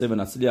و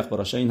نسلیخ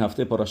پاراشای این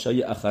هفته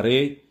پاراشای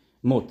اخره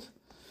موت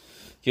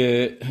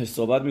که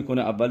صحبت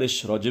میکنه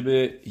اولش راجع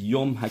به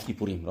یوم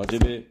هکیپوریم، راجع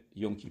به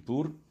یوم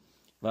کیپور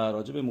و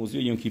راجع به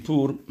موضوع یوم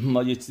کیپور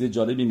ما یه چیز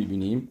جالبی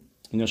میبینیم.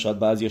 اینا شاید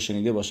بعضیا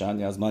شنیده باشن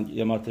یا از من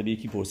یه مرتبه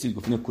یکی پرسید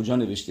گفت اینو کجا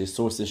نوشته،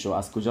 سورسش رو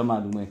از کجا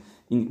معلومه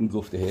این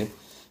گفته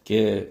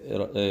که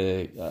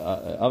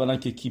اولا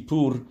که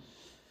کیپور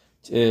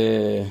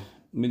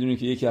میدونید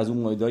که یکی از اون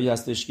مایدایی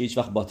هستش که هیچ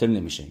وقت باطل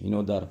نمیشه.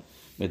 اینو در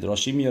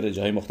مدراشی میاره،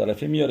 جای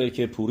مختلفی میاره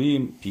که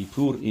پوریم،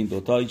 پیپور، این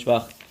دوتا هیچ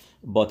وقت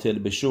باطل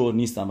بشو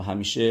نیستن و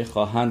همیشه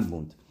خواهند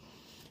موند.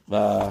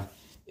 و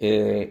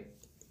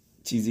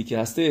چیزی که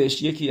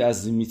هستش یکی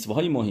از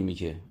میتواهای مهمی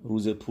که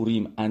روز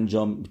پوریم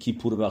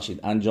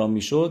انجام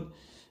میشد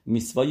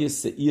میتوای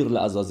سعیر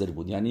لعزازل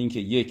بود، یعنی اینکه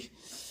یک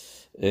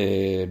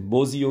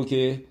بزیو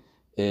که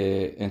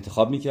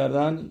انتخاب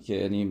میکردن که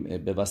یعنی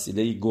به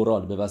وسیله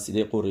گورال، به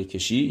وسیله قرعه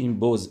کشی این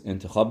بز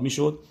انتخاب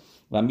میشد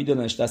و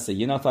میدوننش دست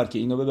یه نفر که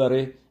اینو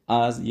ببره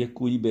از یک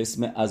کوهی به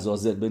اسم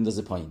عزازل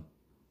بندازه پایین.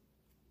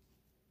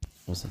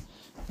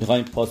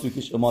 میخوایم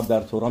پاسوکش ما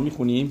در تورا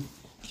میخونیم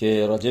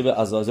که راجع به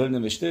عزازل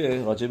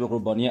نوشته، راجع به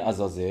قربانی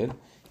عزازل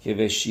که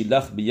و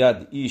شیلخ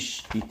بیاد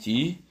ایش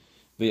ایتی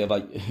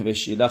و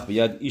شیلخ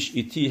بیاد ایش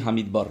ایتی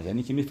حمیدبار،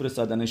 یعنی که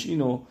میفرستادنش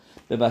اینو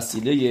به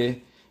وسیله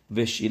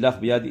و شیلخ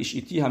بیاد ایش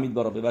ایتی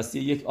حمیدبار، به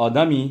وسیله یک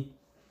آدمی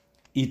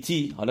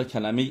ایتی. حالا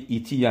کلمه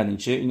ایتی یعنی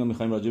چه؟ اینو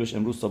میخوایم راجبش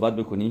امروز صحبت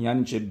بکنیم.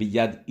 یعنی چه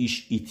بیاد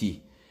ایش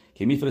ایتی؟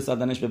 که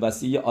میفرستادنش به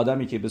وسیله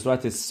آدمی که به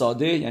صورت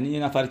ساده، یعنی یه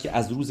نفر که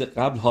از روز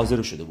قبل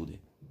حاضر شده بوده،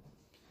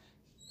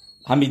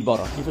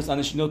 حمیدبارا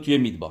میفرستادنش اینو توی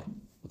میدبار.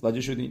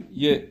 متوجه شدین؟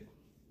 یه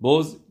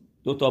بز،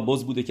 دو تا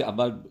بز بوده که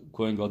اول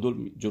کوهن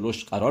گادول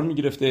جلوش قرار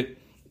میگرفته،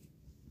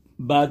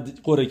 بعد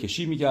قرعه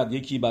کشی میکرد.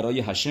 یکی برای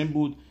هشم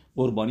بود،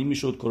 قربانی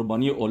میشد،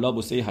 قربانی اولا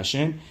بوسه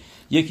هشم.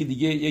 یکی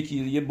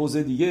بز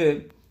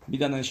دیگه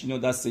میدنش اینو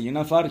دست یه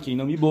نفر که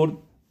اینو میبرد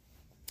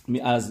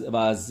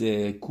از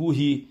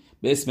کوهی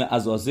به اسم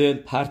عزازل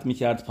پرت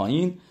میکرد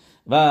پایین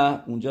و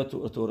اونجا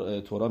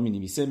تورا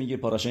مینویسه، میگه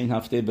پاراشه این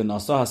هفته به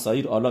ناسا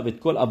هسایر آلا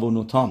بتکل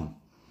ابونوتام،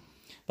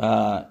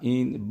 و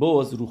این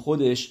بز رو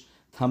خودش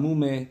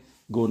تموم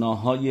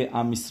گناههای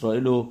ام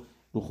اسرائیل رو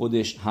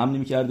خودش حمل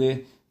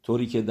میکرده،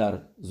 طوری که در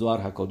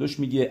زوار حکادوش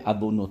میگه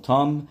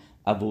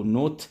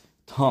ابونوت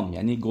تام،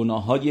 یعنی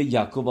گناههای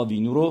یعقوب و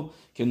وینو رو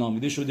که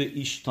نامیده شده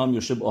ایش تام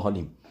یوشب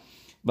آهالیم.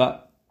 و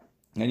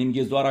یعنی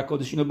میگه زوار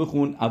حکادوش اینو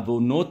بخون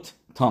ابونوت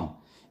تام،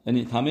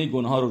 یعنی همه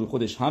گناه‌ها رو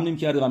خودش حمل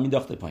می‌کرده و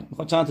مینداخته پایین.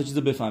 می‌خوام چند تا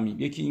چیزو بفهمیم.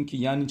 یکی این که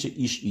یعنی چه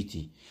ایش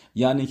ایتی،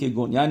 یعنی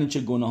چه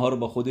گناه‌ها رو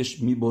با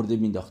خودش می‌برده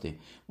مینداخته.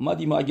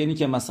 اومدیم اگه اینی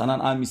که مثلا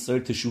ام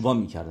اسرائیل تشووا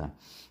می‌کردن،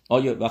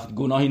 آیا وقت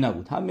گناهی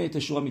نبود؟ همه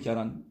تشووا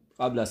می‌کردن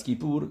قبل از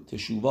کیپور،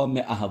 تشووا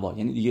معهوا،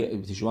 یعنی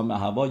دیگه تشووا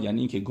معهوا یعنی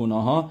اینکه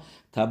گناه‌ها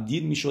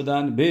تبدیل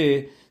میشن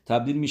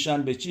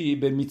به چی؟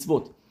 به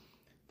میتوت.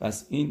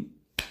 پس این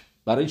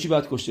برای چی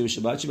باید کشته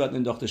بشه؟ برای چی باید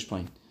انداختش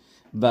پایین؟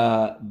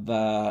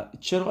 و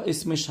چرا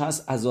اسمش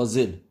هست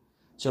عزازل؟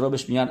 چرا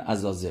بهش میگن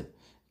عزازل؟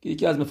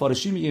 یکی از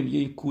مفارشی میگه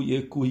این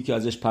کوهی که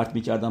ازش پرت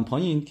میکردن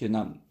پایین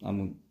که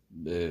همون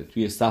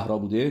توی صحرا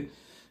بوده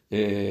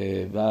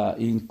و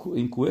این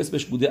کوه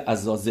اسمش بوده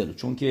عزازل،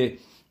 چون که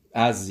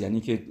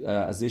یعنی که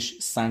ازش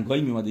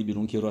سنگایی میومده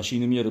بیرون که راشی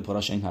اینو میاره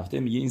پاراش این هفته،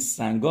 میگه این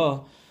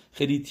سنگا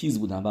خیلی تیز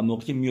بودن و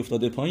موقعی که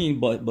میافتاده پایین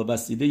با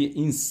وسیله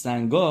این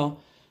سنگا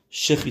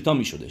شخیتا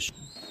میشدش.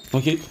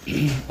 اوکی،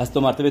 از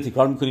دو مرتبه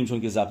تکرار میکنیم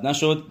چون که ضبط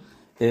نشد.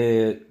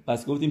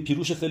 پس گفتیم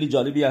پیروش خیلی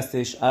جالبی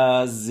هستش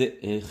از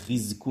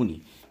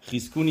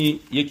خیزکونی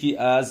یکی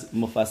از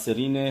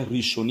مفسرین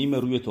ریشونیم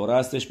روی توره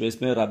هستش به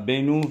اسم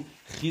ربینو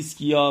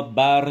خیزکیا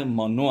بر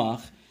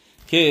مانوخ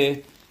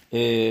که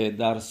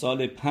در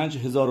سال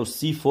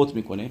 5030 فوت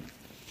میکنه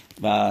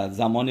و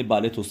زمان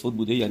بله توسفوت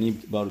بوده، یعنی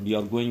we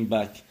are going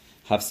back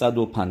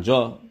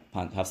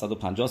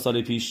 750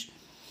 سال پیش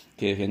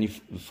که یعنی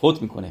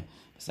فوت میکنه،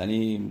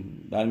 یعنی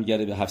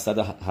برمیگرده به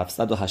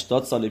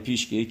 780 سال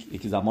پیش که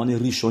یک زمان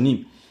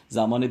ریشونیم،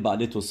 زمان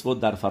بعد توسفوت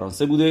در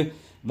فرانسه بوده.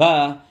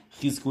 و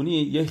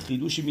خیزکونی یه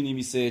خیدوشی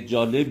می‌نویسه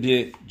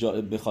جالب،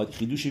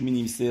 خیدوشی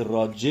می‌نویسه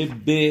راجع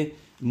به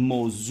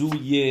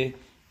موضوعی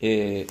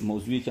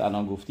که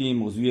الان گفتیم،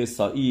 موضوع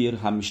سایر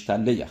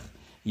همیشتلیخ،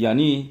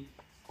 یعنی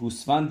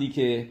گوسفندی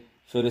که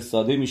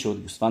فرستاده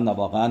میشد، گوسفند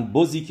واقعا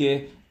بزی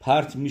که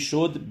پرت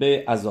میشد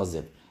به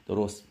عزازل.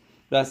 درست؟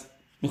 بس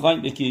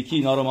میخوایم یکی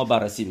اینا رو ما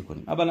بررسی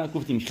بکنیم. اولا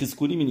گفتیم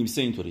خیزکونی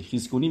می‌نویسه اینطوری،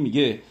 خیزکونی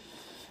میگه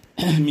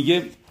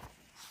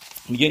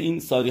این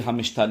سایر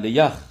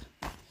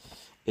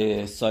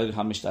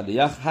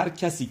همشتلیخ هر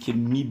کسی که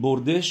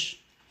میبردش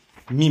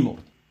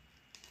میمرد،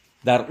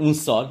 در اون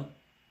سال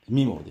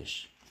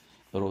میمردش.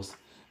 درست؟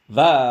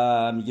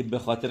 و میگه به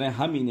خاطر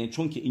همینه،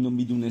 چون که اینو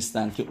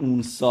میدونستن که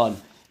اون سال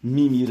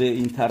میمیره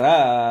این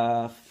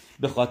طرف،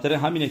 به خاطر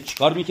همینه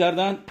چیکار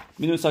میکردن؟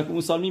 میدونستن که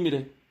اون سال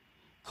میمیره،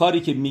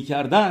 کاری که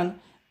میکردن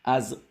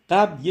از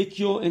قبل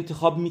یکی رو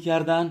انتخاب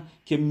میکردن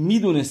که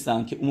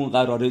میدونستن که اون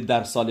قراره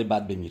در سال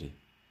بعد بمیره.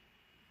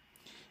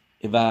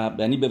 و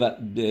یعنی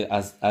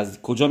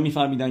از کجا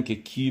میفهمیدن که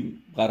کی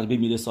قرار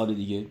بمیره سال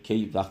دیگه،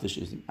 کی وقتش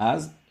رسید؟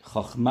 از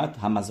خاخمت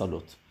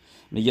همزالوت.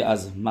 میگه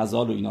از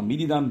مزال و اینا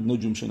میدیدم،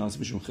 نجوم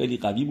شناسیشون خیلی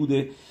قوی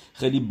بوده،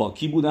 خیلی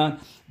باکی بودن.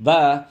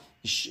 و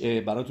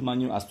براتون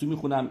من از تو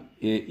میخونم،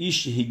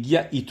 ایش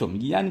هگیا ایتو،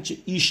 میگه یعنی چه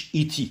ایش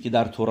ایتی که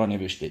در تورا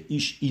نوشته،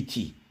 ایش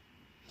ایتی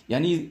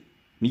یعنی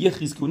میگه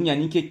خیزکونی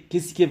یعنی که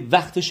کسی که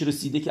وقتش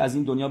رسیده که از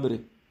این دنیا بره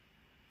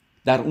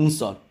در اون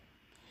سال.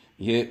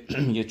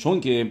 میگه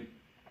چون که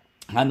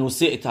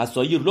هنوسه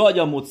تصایی را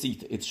یا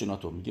مدسیت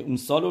اتشناتو، میگه اون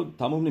سالو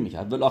تموم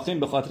نمیکرد. ولی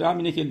به خاطر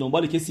همینه که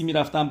دنبال کسی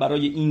میرفتن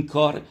برای این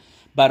کار،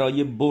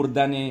 برای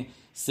بردن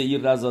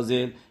سیر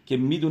رزازل، که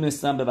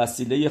میدونستن به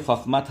وسیله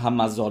خاخمت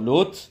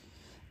همزالوت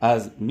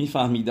از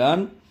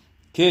میفهمیدن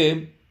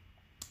که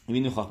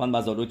ببینید خاخمت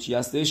مزالوت چی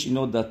هستش.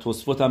 اینو در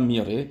توسفوت هم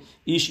میاره،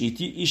 ایش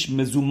ایتی ایش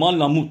مزومان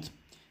لاموت.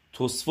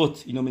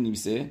 توسفوت اینو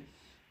مینویسه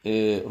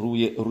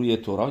روی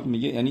تورا،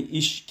 میگه یعنی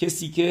ایش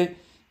کسی که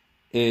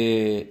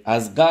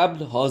از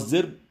قبل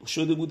حاضر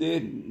شده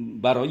بوده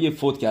برای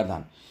فوت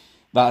کردن.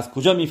 و از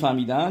کجا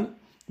میفهمیدن؟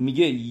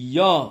 میگه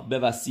یا به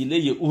وسیله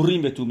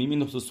اوریم به تومیم،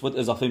 اینو توسفوت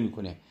اضافه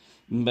میکنه،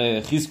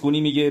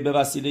 خیزکونی میگه به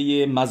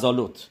وسیله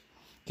مزالوت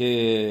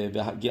که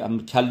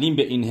کلیم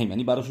به این هم،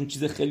 یعنی براشون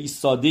چیز خیلی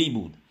ساده‌ای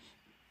بود،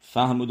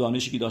 فهم و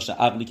دانشی که داشتن،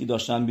 عقلی که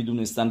داشتن،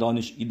 میدونستن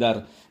دانشی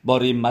در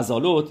باره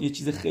مزالوت یه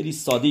چیز خیلی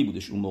ساده‌ای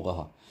بودش اون موقع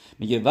ها.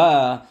 میگه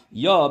و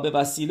یا به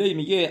وسیله،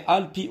 میگه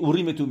الپی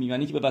اوریم تو،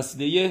 یعنی که به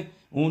وسیله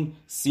اون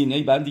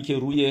سینه بندی که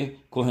روی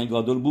کوهن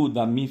گادول بود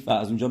و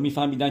از اونجا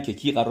میفهمیدن که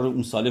کی قراره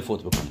اون سال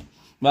فوت بکنه.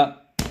 و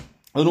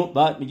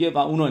میگه و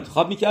اونو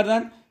انتخاب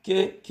میکردن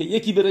که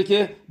یکی بره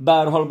که به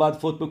هر حال باید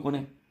فوت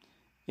بکنه،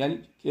 یعنی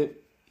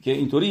که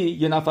اینطوری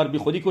یه نفر بی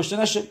خودی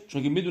کشته نشه،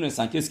 چون که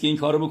میدونستن کسی که این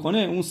کارو بکنه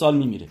اون سال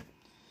میمیره.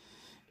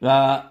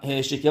 و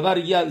شکبر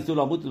یه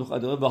ایتولا بود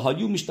و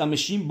هایو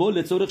میشتمشیم با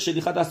لطورق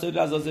شلیخت از سایر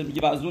عزازل،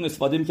 میگه و از اون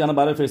استفاده میکنن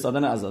برای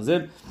فرستادن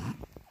عزازل.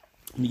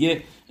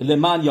 میگه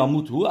لمن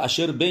یاموت هو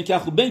اشر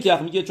بنکخ و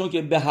بنکخ، میگه چون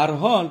که به هر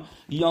حال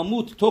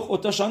یاموت تخ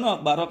اوتاشانا،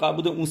 برای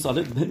قبول اون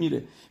سال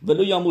بمیره.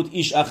 ولو یاموت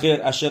ایش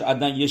اخر اشر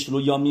عدن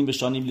یشلو یامین به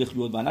شانیم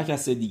لخیود، و نه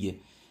کسی دیگه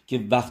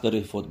که وقت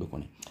داره فوت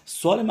بکنه.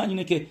 سوال من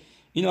اینه که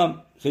اینو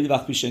هم خیلی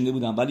وقت پیش شنیده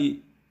بودم،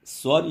 ولی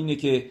سوال اینه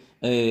که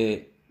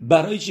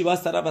برای چی باید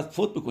طرف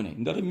فوت بکنه؟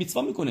 این داره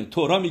میتوا میکنه.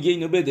 تورا میگه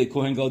اینو بده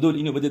کوهن گادول،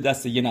 اینو بده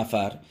دست یه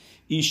نفر،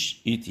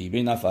 ایش ایتی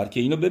به نفر که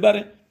اینو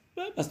ببره،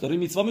 بس داره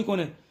میتوا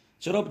میکنه.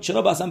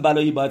 چرا اصلا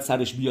بلایی باید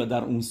سرش بیاد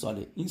در اون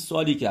ساله؟ این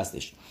سوالی که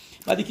هستش.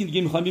 بعد که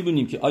دیگه میخوایم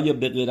ببینیم که آیا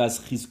به غیر از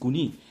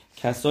خیزکونی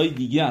کسای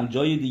دیگه هم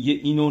جای دیگه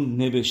اینو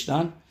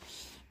نوشتن.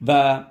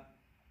 و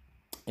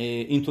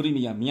اینطوری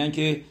میگن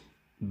که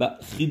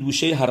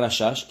خیدوشه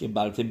هرشش که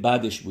بلکه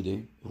بعدش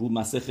بوده رو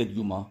مسخ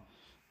یوما،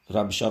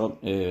 ربی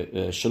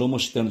شلوم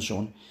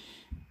شترنشون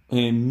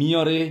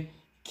میاره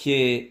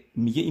که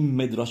میگه این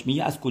مدراش،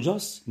 میگه از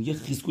کجاست؟ میگه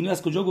خیزکونی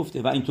از کجا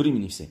گفته؟ و اینطوری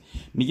مینویسه،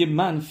 میگه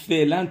من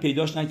فعلا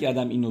پیداش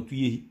نکردم اینو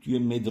توی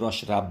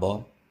مدراش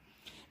ربا،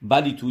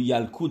 ولی توی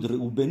یلکود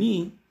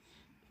روبنی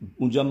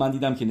اونجا من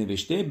دیدم که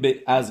نوشته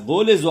از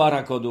قول زوار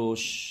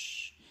حکادوش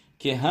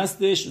که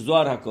هستش،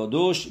 زوار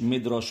حکادوش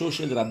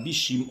مدراشوش ربی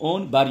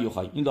شیمعون بر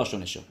یوخای. این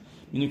داشتنشو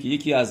میدونی که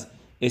یکی از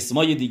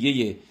اسمای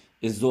دیگه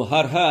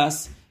زوهر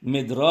هست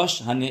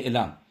مدراش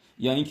هنعلم،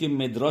 یعنی اینکه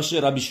مدراش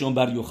ربی شیمعون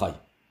بر یوخای.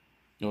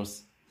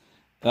 درست.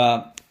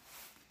 و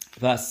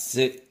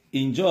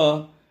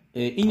اینجا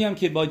اینی هم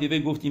که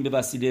باید گفتیم به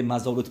وسیله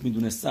مزالوت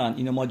میدونستن،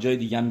 اینو ما جای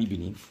دیگه هم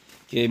میبینیم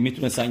که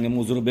میتونستن این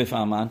موضوع رو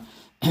بفهمن.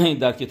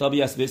 در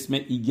کتابی هست به اسم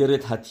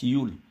ایگرت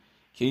هتیول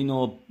که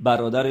اینو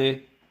برادر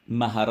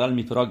مهرل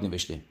میپراگ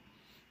نوشته،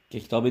 که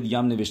کتاب دیگه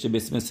هم نوشته به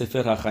اسم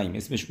سفر خایم،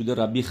 اسمش بوده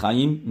ربی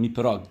خایم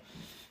میپراگ،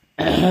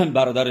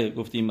 برادر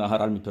گفتیم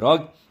مهرل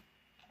میپراگ.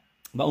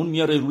 و اون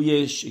میاره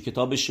روی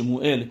کتاب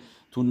شموئل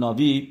تو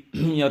ناوی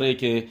میاره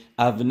که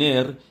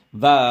اونر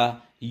و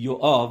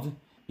یوآو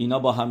اینا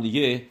با هم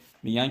دیگه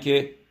میگن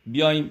که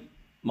بیایم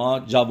ما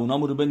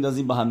جوونامون رو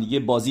بندازیم با هم دیگه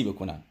بازی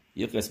بکنن.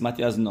 یه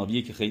قسمتی از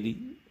ناویه که خیلی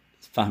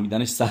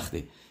فهمیدنش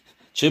سخته،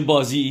 چه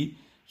بازی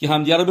که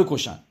همدیگه رو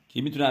بکشن،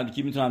 کی میتونه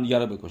همدیگه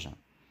رو بکشن.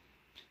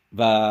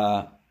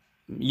 و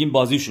این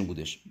بازیشون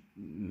بودش.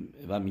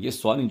 و میگه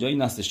سوال اینجا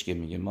این هستش که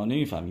میگه ما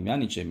نمیفهمیم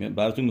یعنی چه،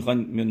 براتون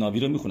میخوان ناوی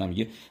رو میخونم.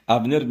 میگه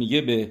اونر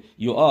میگه به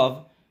یوآو،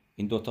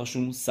 این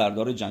دوتاشون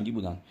سردار جنگی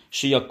بودن،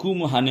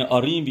 شیاکوم و هنه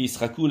آریم و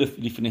ایسخکو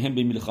لفنهم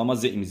به میلخاما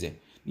زعمیزه،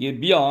 میگه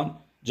بیان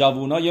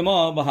جوونای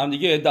ما با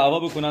همدیگه دعوا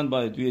بکنن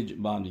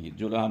با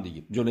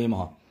همدیگه جلوی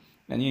ما،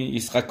 یعنی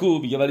ایسخکو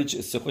میگه ولی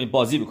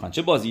بازی بکنن.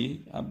 چه بازی؟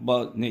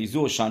 با نیزه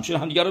و شمشیر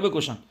همدیگه رو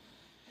بکشن.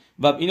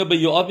 و اینو به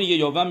یوآب میگه،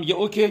 یوآب میگه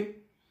اوکی.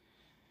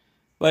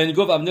 و یعنی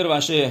گفت ابنر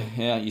وحشه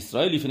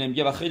اسرائیل لفنه،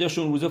 میگه و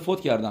خیلیشون روزه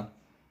فوت کردن.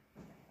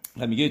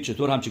 و میگه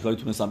چطور همچی کاری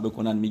تونستن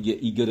بکنن؟ میگه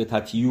ایگر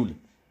تتیول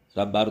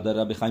برادر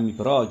رب خایم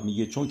میپراگ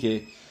میگه چون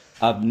که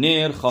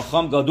ابنر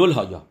خاخام گادول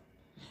هایا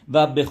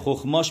و به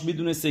خخماش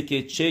میدونسته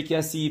که چه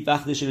کسی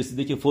وقتش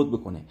رسیده که فوت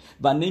بکنه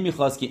و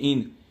نمیخواست که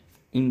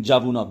این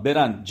جوونا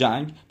برن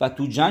جنگ و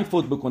تو جنگ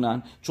فوت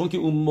بکنن، چون که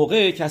اون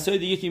موقع کسای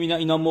دیگه که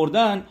اینا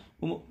مردن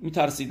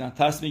میترسیدن،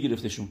 ترس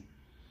میگرفتشون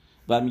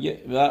و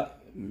میگه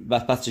و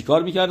پس چه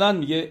کار میکردن؟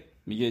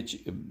 میگه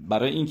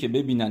برای این که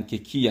ببینن که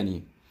کی،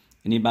 یعنی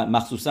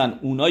مخصوصا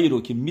اونایی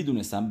رو که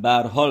میدونستن به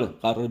هر حال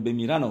قرار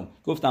بمیرن و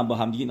گفتن با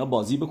هم دیگه اینا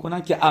بازی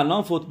بکنن که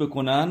الان فوت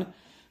بکنن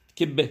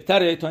که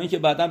بهتره تا اینکه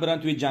بعداً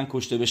برن توی جنگ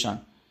کشته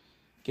بشن،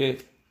 که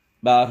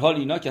به هر حال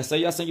اینا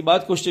کسایی هستن که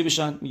باید کشته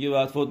بشن. میگه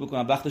باید فوت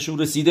بکنن، وقتشون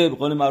رسیده، به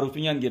قول معروف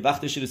میگن که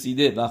وقتش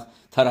رسیده، وقت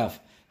طرف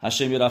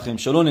هشم یرحم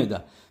شلون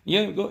ده.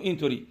 میگه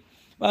اینطوری.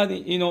 بعد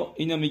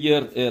اینو میگه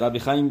ربی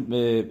خیم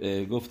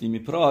گفتیم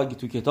پراگ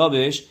تو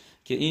کتابش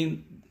که این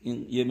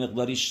یه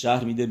مقداری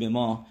شرح میده به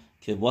ما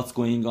که what's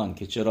going on،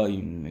 که چرا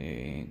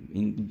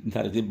این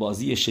طریق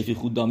بازی شفیق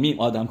خوددامی،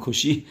 آدم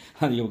کشی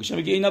دیگه بکشن.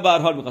 میگه اینا به هر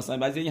حال می‌خواستن،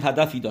 بعضی این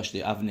هدفی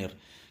داشته اونر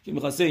که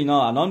می‌خواسته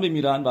اینا الان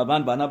بمیرن و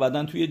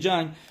بعدن توی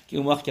جنگ که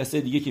اون وقت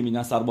کسای دیگه که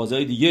می‌بینن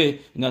سربازای دیگه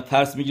اینا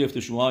ترس می‌گرفت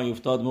شما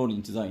افتاد مرد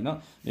این چیزا، اینا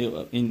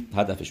این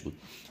هدفش بود.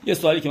 یه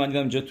سوالی که من دیدم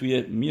اینجا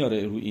توی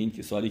میاره روی این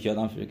که سوالی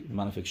کردم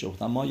من فکر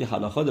شدم ما یه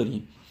حلاخا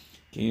داریم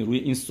که روی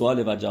این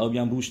سوال و جوابی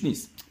هم روش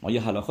نیست. ما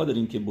یه حلاخا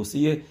داریم که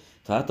بوسه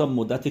تا حتی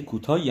مدت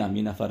کوتاهی هم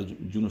یه نفر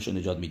جونش رو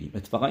نجات میدیم.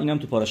 اتفاقا اینم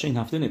تو پاراشه این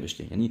هفته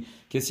نوشته، یعنی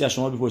کسی از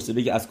شما بپرسه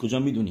بگه از کجا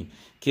میدونیم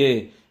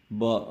که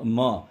با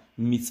ما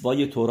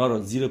میتوای تورا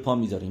رو زیر پا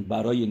میذاریم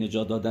برای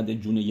نجات دادن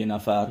جون یه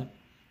نفر،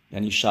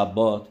 یعنی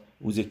شبات،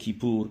 روز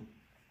کیپور،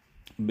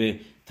 به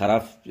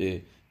طرف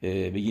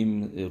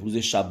بگیم روز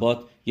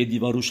شبات یه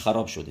دیوار روش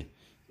خراب شده،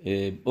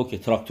 اوکی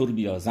تراکتور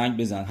بیا، زنگ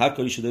بزن، هر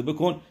کاری شده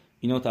بکن،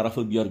 اینا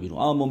طرفو بیار بیرون.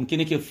 اما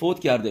ممکنه که فوت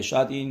کرده،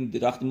 شاید این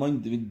درخت ما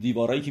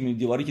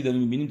دیواری که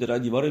داریم می‌بینیم در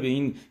دیواره به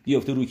این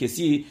بیفته روی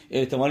کسی،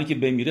 احتمالی که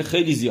بمیره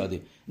خیلی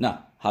زیاده. نه،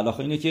 حالا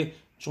اینه که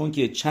چون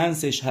که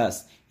چانسش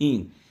هست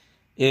این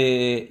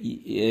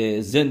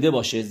زنده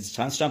باشه،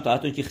 چانسش هم تا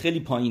حتی که خیلی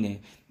پایینه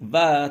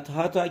و تا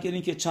حتی اگر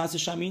این که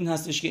چانسش هم این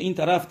هستش که این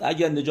طرف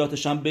اگر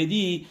نجاتش هم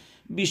بدی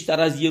بیشتر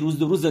از یه روز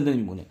دو روز زنده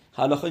نمیمونه.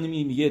 حالا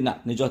میگه نه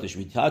نجاتش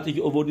میدی، حتی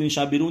که آوردین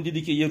شب بیرون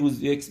دیدی که یه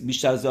روز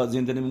بیشتر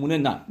زنده نمیمونه،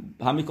 نه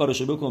همین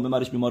کارشو بکن،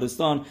 ببرش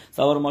بیمارستان،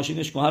 سوار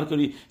ماشینش کن، هر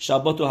کاری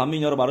شبات و همه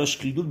اینا رو براش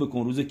خیدول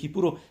بکن روز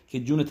کیپور رو که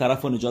جون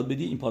طرفو نجات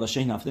بدی. این پاراشه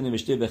این هفته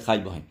نوشته به خی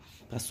باهم.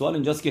 پس سوال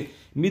اینجاست که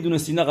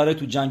میدونستی اینا قراره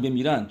تو جنگ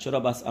بمیرن، چرا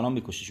بس الان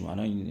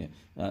میکشیشون؟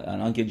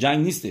 الان که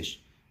جنگ نیستش،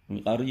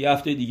 قراره یه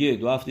هفته دیگه،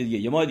 دو هفته دیگه،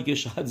 یه ماه دیگه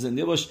شاید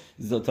زنده باش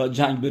تا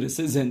جنگ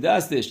برسه زنده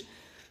هستش،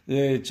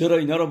 چرا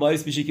اینا رو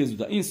باعث میشه که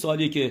زودتر؟ این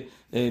سوالیه که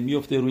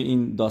میفته روی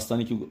این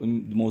داستانی که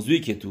موضوعی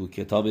که تو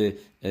کتاب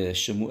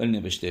شموئل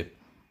نوشته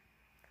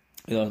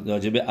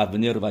راجع به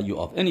ابنر و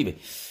یوآب. anyway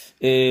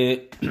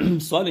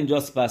سوال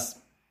اینجاست،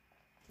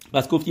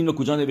 پس گفتیم رو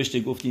کجا نوشته؟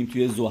 گفتیم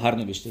توی زوهر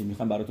نوشته.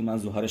 میخوام براتون من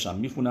زوهرش هم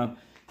میخونم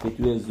که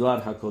توی زوهر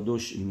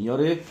حکادوش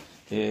میاره،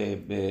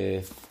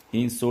 به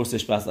این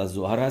سورسش پس از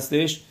زوهر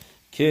هستش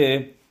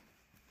که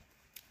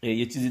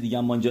یه چیزی دیگه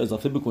هم ما اینجا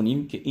اضافه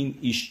بکنیم که این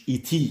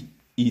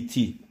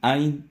ایتی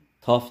این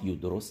تاف یو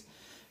درست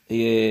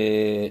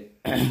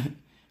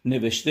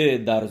نوشته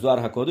در زوهر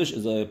حکادوش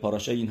از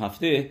پاراشه این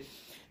هفته.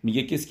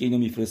 میگه کسی که اینو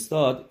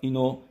میفرستاد،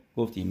 اینو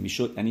گفتیم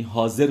میشد یعنی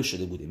حاضر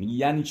شده بوده. میگه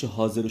یعنی چه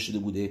حاضر شده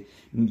بوده؟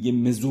 میگه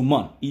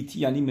مزومان، ایتی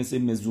یعنی مثل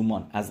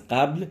مزومان، از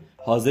قبل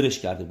حاضرش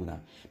کرده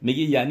بودن.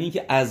 میگه یعنی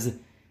که از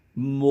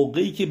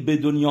موقعی که به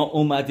دنیا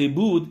اومده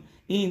بود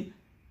این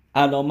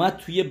علامت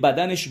توی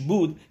بدنش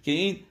بود که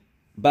این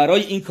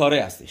برای این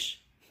کاره هستش،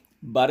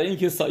 برای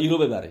اینکه سایی رو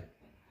ببره.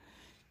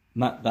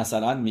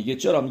 مثلا میگه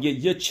چرا؟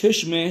 میگه یه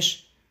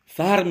چشمش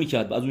فرق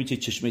میکرد از اون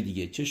چشم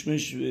دیگه،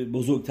 چشمش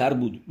بزرگتر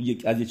بود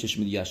از یه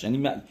چشم دیگه اش.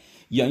 یعنی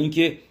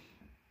اینکه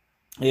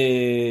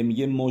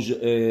میگه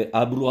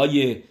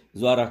ابروهای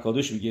زوهر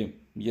حکادوش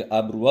میگه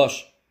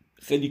ابروهاش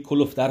خیلی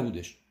کلفتر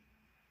بودش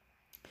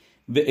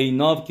و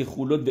عیناو که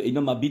خولد و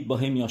اینا مبید با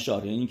هم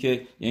یاشار، یعنی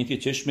که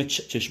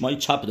چشمای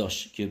چپ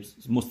داشت که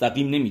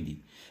مستقیم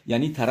نمیدید.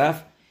 یعنی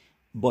طرف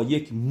با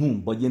یک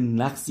موم، با یه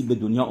نقصی به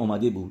دنیا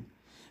اومده بود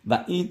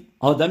و این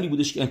آدمی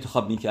بودش که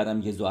انتخاب میکردن،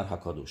 میگه زوهر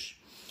حکادوش.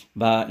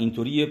 و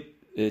اینطوری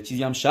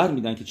چیزی هم شرح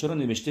میدن که چرا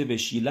نوشته به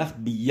شیلخ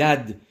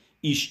بید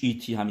ایش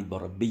ایتی همین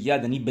بارا، به ید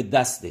یعنی به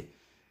دسته.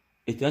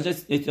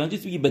 احتیاجی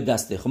میگه به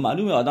دسته. خب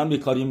معلومه آدم یه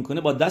کاری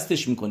میکنه با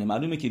دستش میکنه،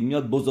 معلومه که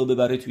میاد بزو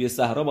ببره توی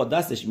صحرا با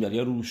دستش میاره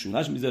یا رو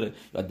شونش میذاره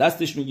یا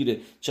دستش میگیره.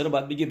 چرا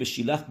باید بگه به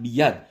شیلخ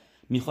بید؟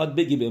 میخواد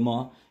بگه به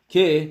ما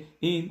که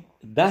این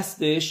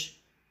دستش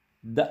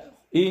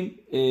این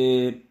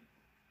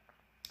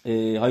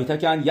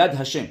هایتکن ید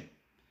هشم،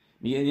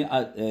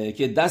 میگه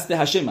که دست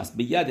هشم است.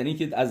 به ید یعنی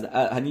که از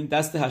همین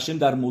دست هشم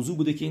در موضوع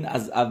بوده که این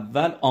از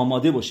اول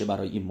آماده باشه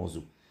برای این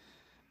موضوع.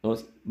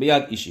 به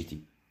ید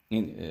ایشیتی،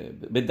 این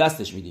به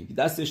دستش میدیم،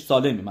 دستش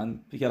سالمه. من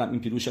فکر کردم این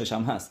پیروشش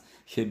هم هست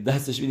که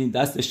دستش میدیم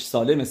دستش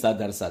سالمه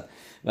 100%،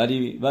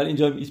 ولی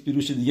اینجا این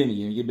پیروش دیگه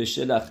میگه به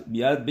شلخ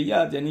بیاد به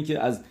ید، یعنی که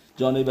از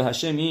جانب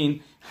هشم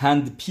این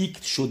هند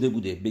پیکت شده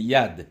بوده، به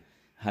ید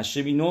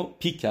هشم اینو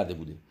پیک کرده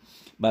بوده.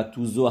 بعد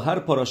تو زوهر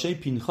پاراشه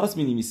پینخاس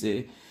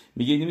مینویسه،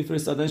 میگه اینو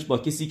میفرستادنش با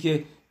کسی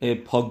که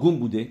پاگون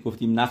بوده،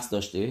 گفتیم نقص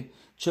داشته.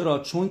 چرا؟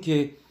 چون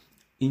که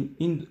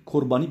این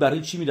قربانی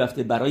برای چی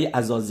میرفته؟ برای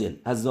عزازل.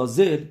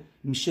 عزازل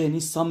میشه یعنی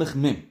سامخ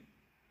مم،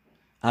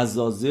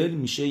 عزازل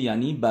میشه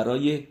یعنی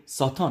برای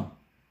ساتان.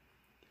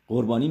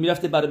 قربانی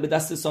میرفته برای به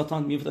دست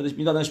ساتان،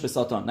 میدادنش به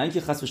ساتان. نه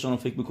اینکه خاص شما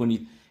فکر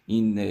بکنید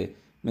این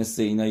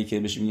مثل اینایی که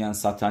بهش میگن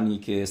ساتانی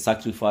که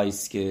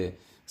ساکریفایس، که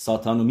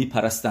ساتان رو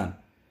میپرستن،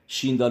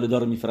 شین دالدا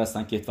رو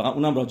میفرستن، که اتفاقا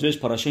اونم راجعش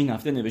پاراشه این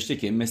هفته نوشته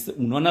که مثل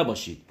اونا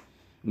نباشید،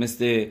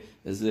 مثل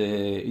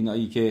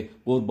اینایی که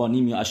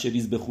قربانی می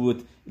اشریز به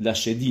خود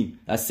لشدیم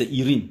از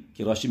سئیریم،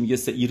 که راشی میگه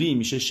سئیری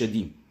میشه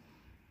شدیم،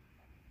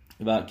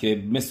 و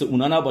که مثل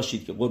اونا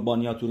نباشید که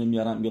قربانیاتون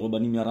رو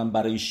میارن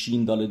برای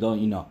شین دالدا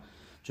اینا.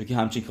 چون که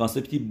همچین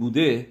کانسپتی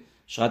بوده،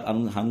 شاید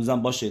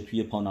هنوزم باشه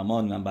توی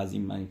پاناما، من بعضی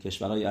من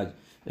کشورهای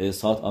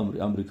سات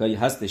آمریکایی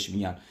هستش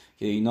میگن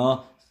که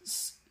اینا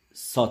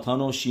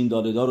ساتان و شین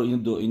دالدا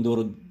رو این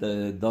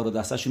دار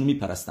دستشون رو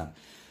میپرستن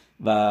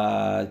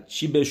و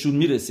چی بهشون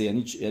میرسه.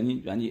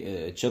 یعنی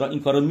چرا این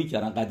کارو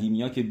میکردن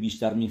قدیمی‌ها که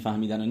بیشتر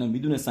میفهمیدن، اینا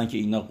میدونستن که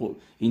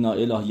اینا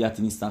الهیت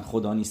نیستن،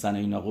 خدا نیستن،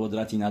 اینا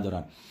قدرتی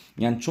ندارن،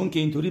 یعنی چون که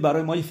اینطوری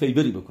برای ما یه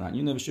فیوری بکنن.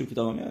 این نوشته تو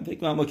کتابم، یعنی فکر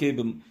کنم ما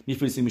که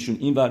میفرستیمشون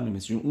اینور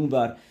میفرستیمشون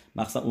اونور،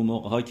 مثلا اون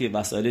موقع‌ها که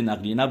وسایل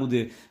نقلیه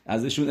نبوده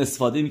ازشون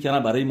استفاده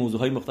میکردن برای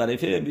موضوعهای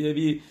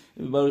مختلفه،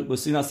 با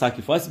سینا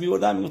ساکریفایس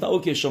میوردن، میگفتن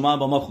اوکی شما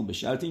با ما خوب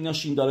بشین. البته اینا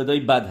شین دالدای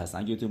بد هستن،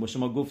 اگه تو باشه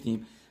ما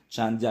گفتیم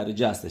چند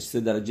درجه هستش، 3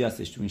 درجه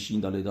هستش تو این شین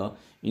دالدا.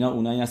 اینا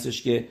اونایی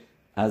هستش که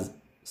از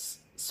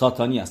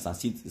ساتانی هستن،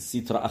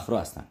 سیترا اخرا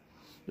هستن.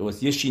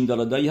 درست یه شین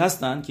دالدایی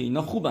هستن که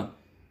اینا خوبن،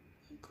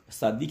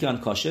 صدیقن،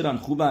 کاشرن،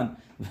 خوبن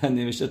و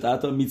نوشته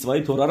حتی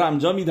میتوای تورا رو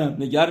انجام میدن،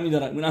 نگر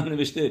میدارن، اونم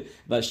نوشته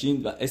و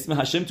شین و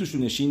اسم هشم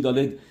توشونه، شین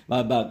دالد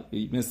و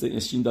مثل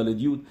شین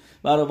دالدیود.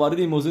 برای وارد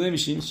این موضوع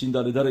نمیشیم، شین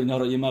دالدا رو اینا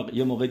رو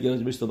یه موقع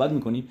گراج بهش صحبت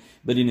میکنیم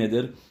بلی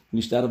ندر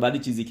بیشتر. ولی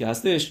چیزی که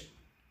هستش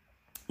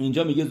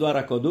اینجا میگه زوار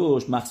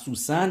اکادوش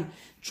مخصوصاً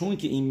چون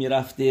که این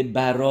میرفته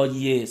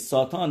برای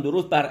ساتان،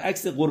 درست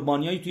برعکس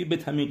قربانیایی توی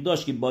بیت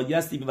همیقداش که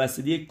بایستی به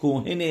وسیله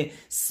کهن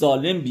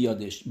سالم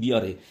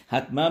بیاره.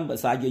 حتما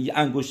اگه یه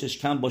انگشتش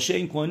کم باشه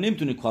این کهن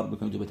نمیتونه کار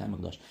بکنه تو بیت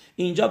همیقداش.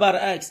 اینجا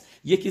برعکس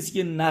یه کسی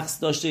که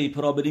نقص داشته،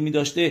 پرابلمی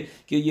داشته،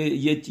 که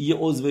یه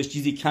عضوش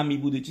چیزی کمی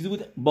بوده،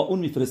 با اون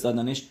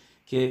میفرستادنش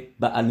که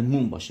به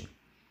الموم باشه،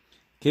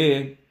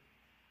 که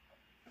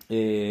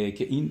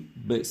این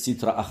به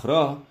سیترا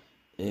اخرا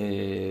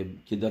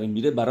که داره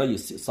میره برای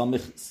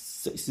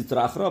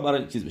سیترا اخرا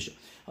برای چیز بشه.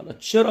 حالا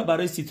چرا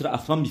برای سیترا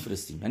اخرا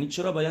میفرستیم؟ یعنی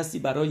چرا بایستی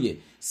برای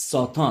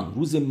ساتان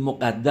روز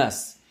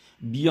مقدس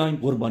بیایم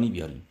قربانی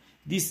بیاریم؟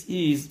 This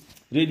is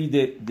really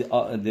the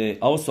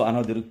also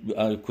another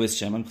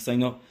question. من خواستم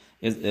اینو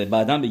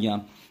بعداً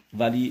بگم،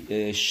 ولی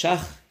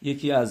شخ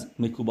یکی از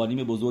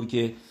مکوبانیم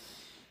بزرگ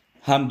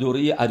هم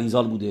دوره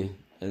اریزال بوده،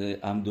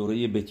 هم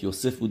دوره بیت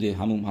یوسف بوده،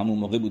 همون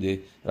موقع بوده،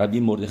 ربی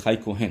مردخای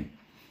کوهن،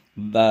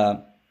 و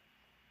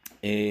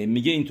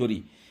میگه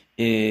اینطوری،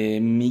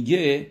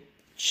 میگه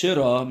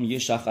چرا، میگه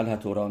شخ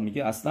الهتورا،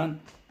 میگه اصلا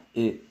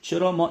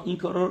چرا ما این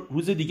کار رو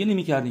روز دیگه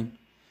نمی کردیم؟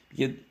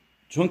 میگه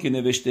چون که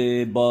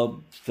نوشته با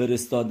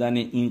فرستادن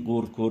این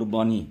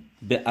قربانی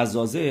به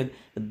عزازل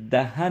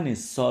دهن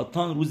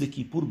ساتان روز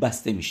کیپور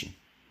بسته میشه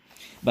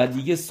و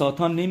دیگه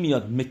ساتان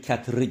نمیاد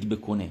مکترگ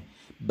بکنه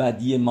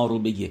بدی ما رو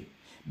بگه،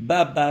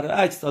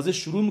 برعکس تازه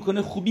شروع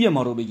میکنه خوبی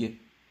ما رو بگه.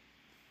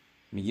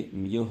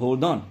 میگه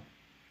هولدان،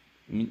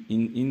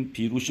 این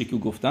پیروشی که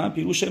گفتم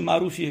پیروش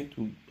معروفیه،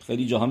 تو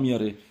خیلی جاها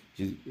میاره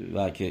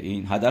و که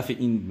این هدف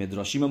این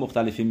مدراشیم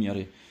مختلفی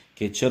میاره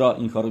که چرا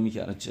این کارو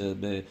میکرد.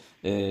 به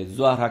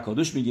زوهر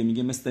حکادوش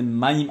میگه مثل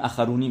میم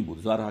اخرونیم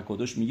بود. زوهر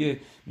حکادوش میگه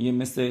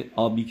مثل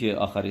آبی که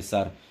آخر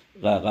سر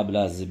قبل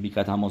از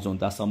بیکت همازون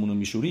دستامونو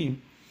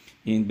میشوریم،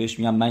 این بهش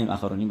میگن میم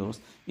اخرونیم.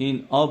 درست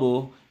این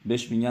آبو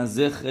بهش میگن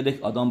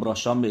زخلک آدم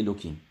راشام به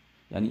الوکیم،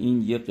 یعنی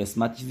این یه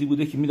قسمت چیزی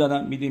بوده که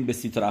میدیم به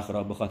سیتر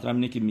اخرا. به خاطر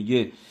اینه که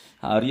میگه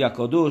هری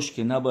اکادوش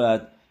که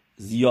نباید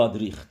زیاد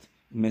ریخت،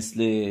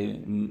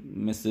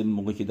 مثل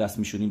موقعی که دست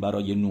میشونیم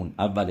برای نون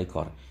اول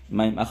کار.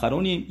 میم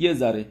اخرونیم یه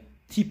ذره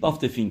tip of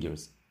the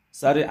fingers،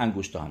 سر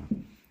انگشتان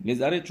یه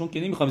ذره، چون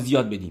که نمیخوام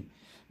زیاد بدیم.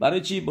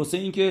 برای چی؟ واسه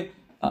این که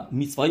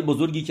میزهای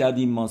بزرگی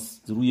کردیم ما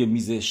روی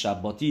میز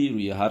شباتی،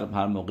 روی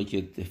هر موقعی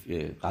که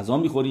غذا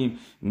میخوریم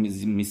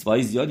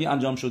میزهای زیادی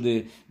انجام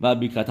شده و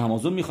بیکت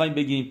همازون میخوایم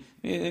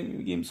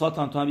بگیم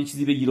ساتان تو هم یه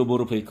چیزی بگیر و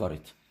برو پی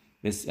کارت،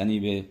 بس یعنی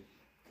به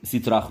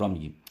سیتر اخرا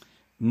میگیم.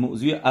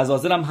 موضوع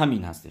عزازل هم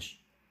همین هستش.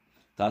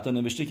 تا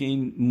نوشته که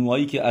این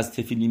موهایی که از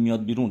تفیلی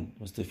میاد بیرون،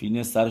 از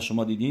تفیلی سر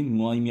شما دیدین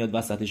موهایی میاد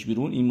وسطش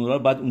بیرون، این موها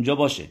بعد اونجا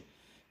باشه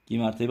که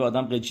مرتبه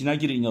آدم قیچی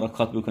نگیره اینا را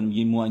کات بکنه،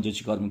 میگه موها اینجا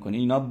چیکار میکنه.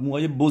 اینا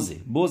موهای بزه.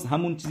 بز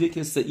همون چیزی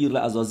که سعیر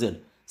لعزازل،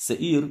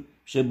 سعیر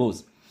میشه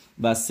بز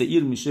و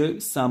سعیر میشه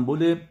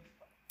سمبل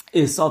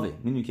احساوه.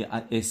 میدونی که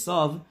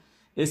احساو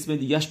اسم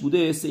دیگهش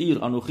بوده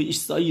سعیر، انوخی ایش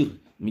سعیر،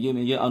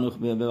 میگه انوخ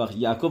به وقت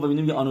یعقوب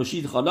میگه میگه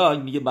انوشید خالا،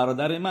 میگه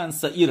برادر من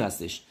سعیر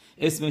هستش،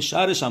 اسم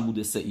شهرش هم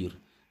بوده سعیر.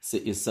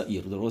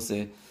 سعیر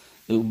درسته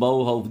با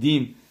و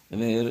هاودیم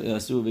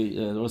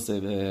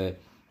درسته،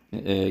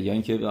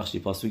 یعنی که بخشی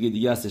پاسوگ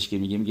دیگه هستش که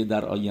میگه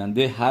در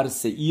آینده هر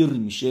سعیر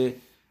میشه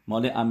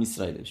مال ام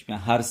اسرائیل. میگن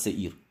هر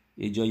سعیر،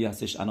 یه جایی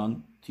هستش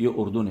الان توی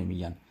اردن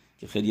میگن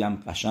که خیلی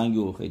هم قشنگ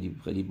و خیلی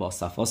خیلی با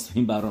صفاست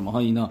این برنامه ها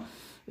اینا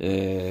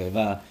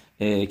و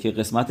که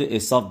قسمت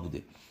عیسی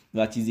بوده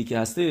و چیزی که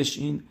هستش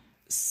این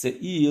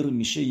سعیر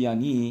میشه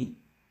یعنی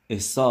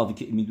عیسی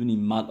که میدونیم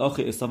ملاخ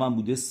عیسی هم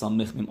بوده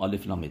سامخ میم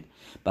الف لامد.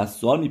 بعد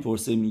سوال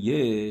میپرسه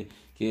میگه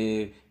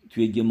که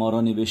توی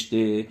گمارا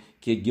نوشته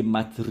که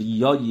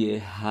گمتریای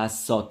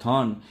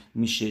حساتان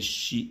میشه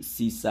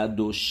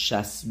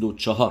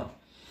 364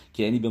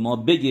 که یعنی به ما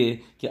بگه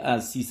که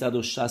از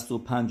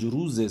 365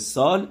 روز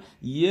سال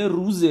یه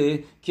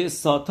روزه که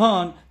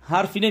ساتان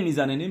حرفی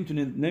نمیزنه،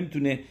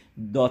 نمیتونه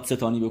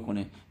دادستانی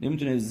بکنه،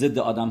 نمیتونه ضد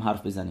آدم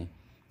حرف بزنه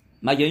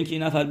مگر اینکه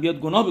این نفر بیاد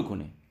گناه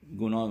بکنه.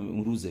 گناه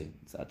اون روزه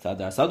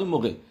 100% اون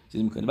موقع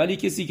چیز میکنه. ولی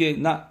کسی که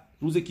نه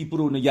روز کیپور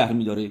رو نگه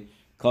میداره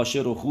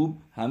کاشر و خوب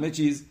همه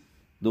چیز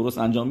درست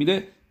انجام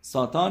میده،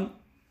 ساتان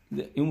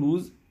اون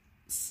روز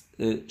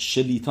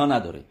شلیتا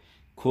نداره،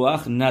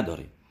 کوخ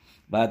نداره.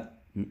 بعد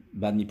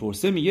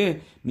میپرسه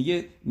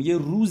میگه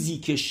روزی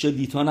که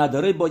شلیتا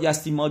نداره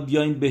بایستی ما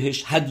بیایم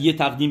بهش هدیه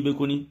تقدیم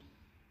بکنیم،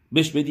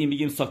 بهش بدیم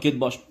بگیم ساکت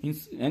باش،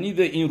 یعنی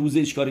به این روزه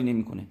هیچ کاری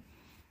نمیکنه.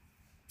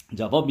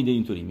 جواب میده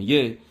اینطوری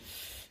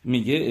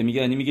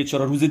میگه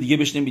چرا روز دیگه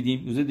بهش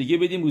نمیدیم؟ روز دیگه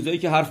بدیم، روزایی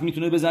که حرف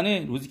میتونه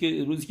بزنه،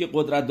 روزی که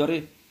قدرت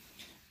داره.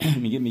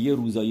 میگه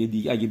روزای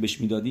دیگه اگه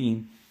بهش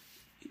میدادیم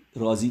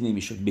راضی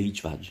نمیشد به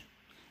هیچ وجه،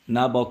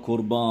 نه با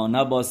قربان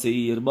نه با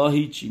سیر با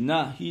هیچ،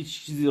 نه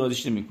هیچ چیزی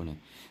راضیش نمیکنه.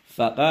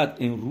 فقط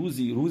این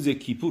روز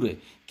کیپوره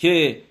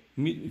که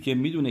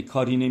میدونه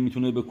کاری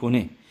نمیتونه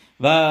بکنه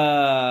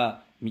و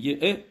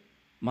میگه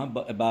من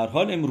به هر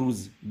حال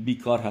امروز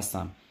بیکار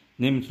هستم،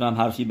 نمیتونم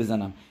حرفی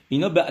بزنم،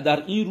 اینا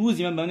در این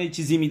روزی من به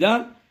چیزی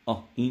میدن،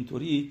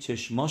 اینطوری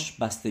چشماش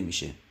بسته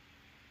میشه.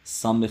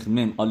 سامخ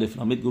مم الف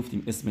لام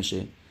گفتیم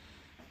اسمشه،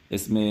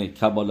 اسم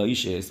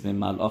کبالاییشه، اسم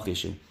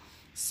ملاخشه.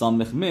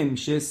 سامخ مم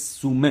میشه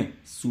سومه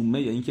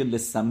یعنی اینکه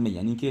لسمه،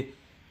 یعنی اینکه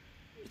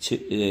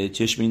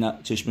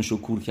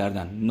چشمشو کور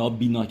کردن،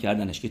 نابینا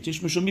کردنش، که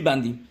چشمشو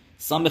میبندیم.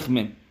 سامخ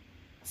مم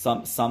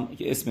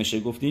که اسمشه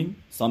گفتیم،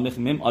 سامخ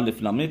مم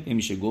الف لام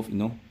نمیشه گفت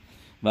اینو.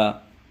 و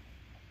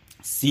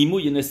سیمو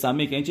یه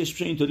نسمه که این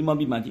چشمشو اینطوری ما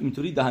میبندیم،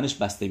 اینطوری دهنش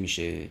بسته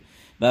میشه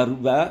و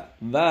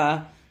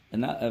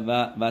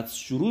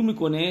شروع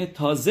میکنه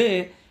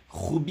تازه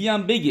خوبی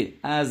هم بگه،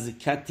 از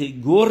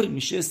کتگور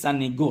میشه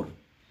سنگور،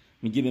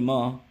 میگه به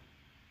ما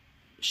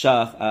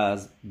شخ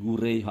از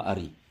گوره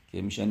هاری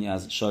که میشنی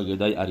از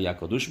شاگردای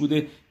اریاکادوش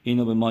بوده،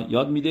 اینو به ما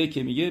یاد میده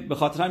که میگه به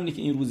خاطر همینه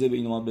که این روزه به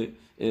اینو ما به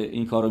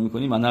این کارو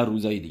میکنیم و نه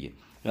روزای دیگه.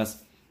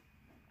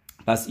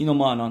 پس اینو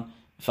ما الان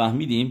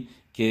فهمیدیم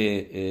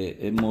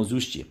که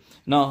موضوعش چیه.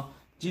 نه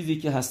چیزی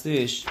که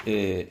هستش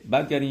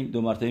برگردیم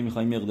دو مرتبه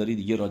میخوایم مقداری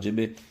دیگه راجع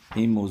به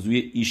این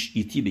موضوع ایش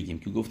ایتی بگیم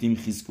که گفتیم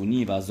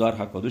خیزکونی و زار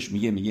حکادوش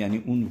میگه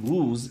یعنی اون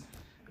روز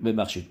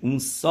اون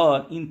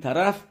سال این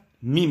طرف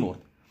میمرد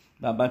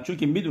و بچه‌ها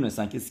که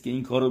میدونستن کسی که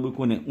این کارو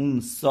بکنه اون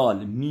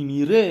سال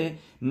میمیره،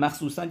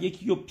 مخصوصا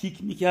یکی رو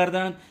پیک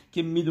میکردن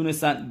که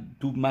میدونستن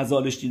تو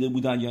مزالش دیده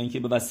بودن یا اینکه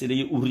به وسیله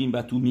اوریم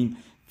و تومیم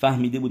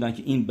فهمیده بودن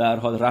که این به هر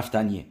حال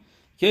رفتنیه،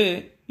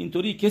 که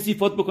اینطوری کسی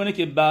فوت بکنه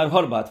که به هر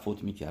حال باید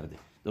فوت میکرده.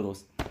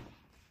 درست؟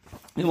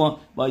 ما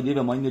باید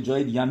به ما این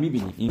جای دیگه هم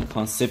میبینیم این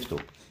کانسپتو.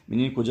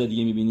 میبینیم کجا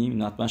دیگه میبینیم؟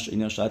 این حتما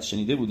اینا شاید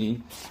شنیده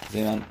بودین،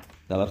 من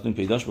براتون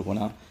پیداش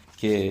بکنم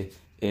که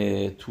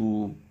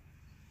تو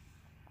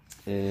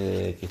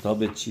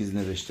کتاب چیز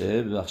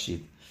نوشته،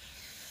 ببخشید،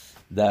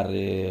 در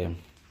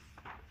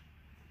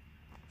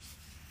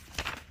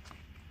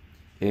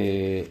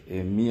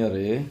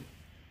میاره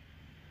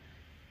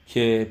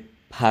که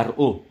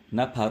پرعو،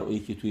 نه پرعویی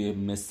که توی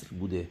مصر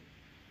بوده،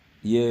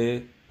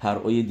 یه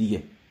پرعوی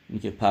دیگه، این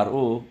که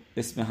پرعو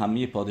اسم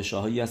همه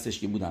پادشاهایی هستش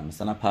که بودن.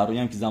 مثلا پرعوی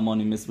هم که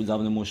زمان مصر بود،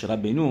 زمان موشه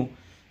ربینو،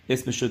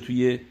 اسمش رو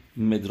توی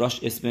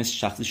مدراش اسم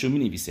شخصیشو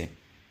می‌نویسه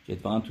که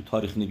اتفاقا تو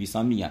تاریخ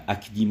نویسان میگن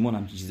اکدیمون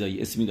هم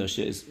چیزایی اسمی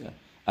داشته،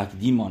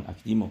 اکدیمو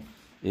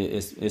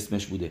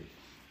اسمش بوده.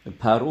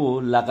 پرعو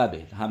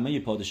لقبه، همه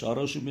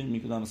پادشاهاشو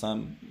میگن،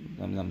 مثلا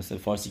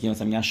فارسی که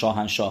مثلا میگن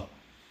شاهنشاه،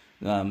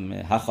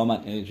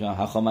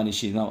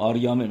 هخامنشی،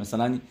 آریامه،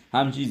 مثلا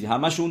هم چیزی،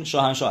 همشون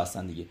شاهنشاه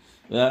هستن دیگه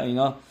و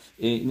اینا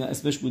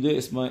اسمش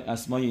بوده،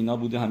 اسمای اینا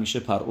بوده همیشه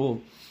پرعو.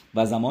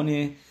 و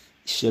زمان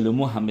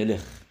شلمو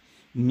هملخ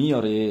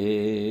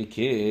میاره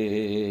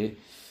که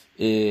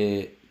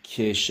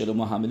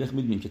شلمو هملخ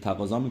میدونیم که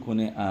تقاضا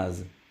میکنه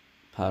از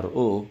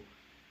پرعو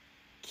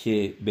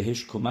که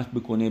بهش کمک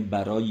بکنه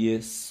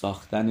برای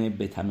ساختن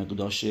بیت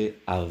المقدس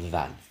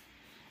اول.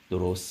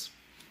 درست؟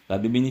 و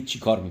ببینید چی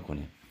کار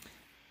میکنه.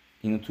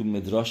 اینو تو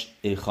مدراش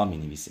ایخا می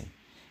نویسه،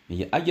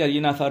 میگه اگر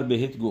یه نفر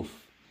بهت گفت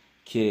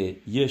که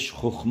یش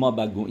خخما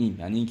بگوییم،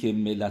 یعنی این که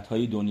ملت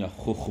های دنیا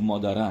خخما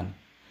دارن،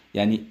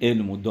 یعنی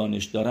علم و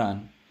دانش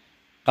دارن،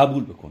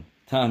 قبول بکن،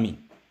 تامین.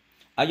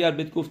 اگر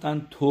بهت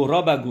گفتن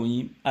تورا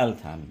بگوییم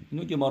التامین،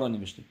 اینو گمارا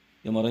نوشته،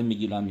 گمارا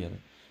میگیلم میاره،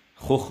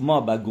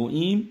 خخما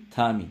بگوییم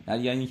تامین،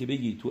 یعنی که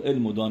بگی تو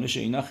علم و دانش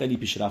اینا خیلی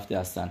پیشرفته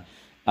هستن،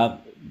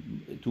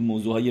 تو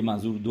موضوع های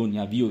منظور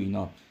دنیوی و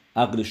اینا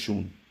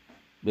عقلشون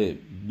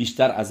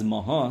بیشتر از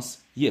ما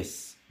هاست،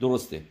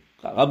 درسته،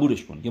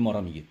 قبولش کن.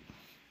 گمارا میگه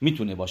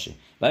میتونه باشه.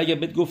 و اگه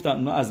بهت گفتم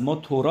اونا از ما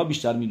تورا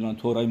بیشتر میدونن،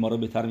 تورای ما رو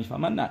بهتر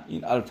میفهمن، نه،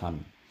 این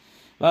التامین.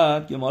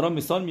 بعد گمارا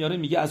مثال میاره،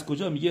 میگه از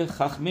کجا؟ میگه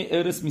خخمه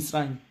ارس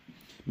میسرین،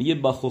 میگه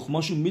با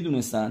خخماشون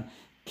میدونستن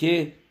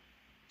که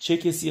چه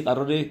کسی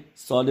قراره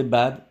سال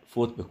بعد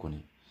فوت بکنه.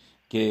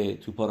 که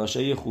تو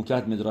پاراشه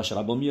خوکت مدراش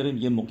ربا میاره،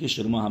 میگه موقع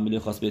شلمو حمله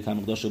خاص به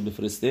تمقداش رو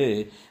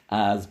بفرسته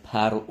از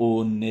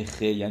پرعو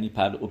نخه، یعنی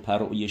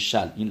پرعوی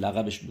شل، این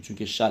لقبش بود چون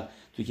که شل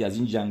توی که از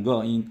این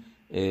جنگا این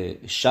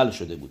شل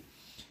شده بود.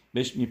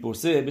 بهش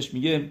میپرسه، بهش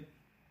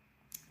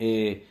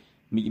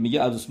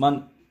میگه از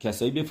عثمان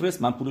کسایی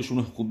بفرست، من پولشون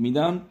رو خوب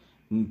میدم،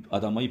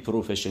 آدمای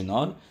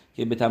پروفشنال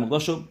که به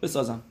تمقداش رو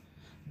بسازم.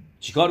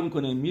 چیکار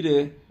میکنه؟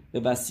 میره به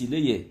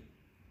وسیله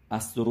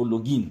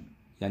استرولوژین،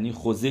 یعنی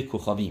خوزه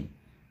کوخاویم،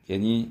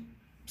 یعنی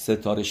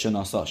ستاره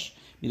شناساش،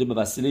 میره به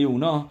وسیله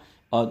اونا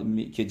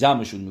که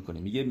جمعشون میکنه،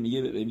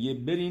 میگه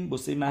برین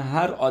واسه من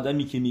هر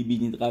آدمی که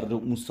میبینید قرار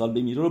اون سال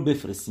بمیره رو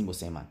بفرستین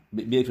واسه من،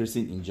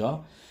 بفرستین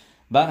اینجا.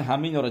 و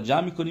همه اینا رو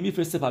جمع میکنه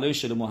میفرسته پلای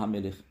شلمو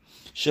همملخ.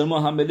 شلمو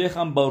همملخ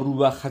هم با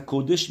روح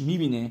حکودش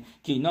میبینه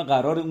که اینا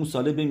قرار اون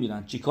ساله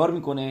بمیرن. چیکار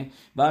میکنه؟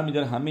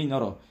 برمیداره همه اینا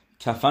رو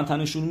کفن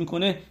تنشون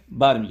میکنه،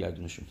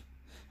 برمیگردونشون.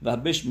 و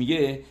بهش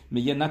میگه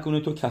نکنه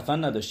تو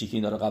کفن نداشتی که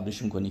اینا رو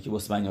قبلشون کنی که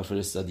واسه من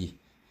فرستادی.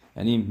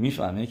 یعنی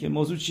میفهمه که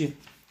موضوع چیه.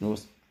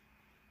 درست.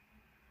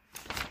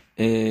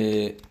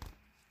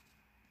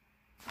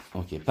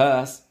 اوکی،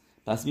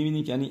 پس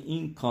میبینید که یعنی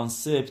این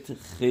کانسپت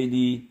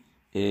خیلی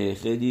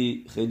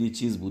خیلی خیلی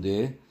چیز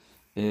بوده،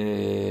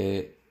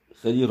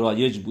 خیلی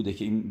رایج بوده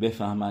که این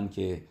بفهمن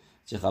که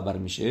چه خبر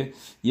میشه.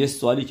 یه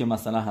سوالی که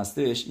مثلا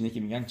هستش اینه که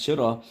میگن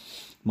چرا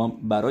ما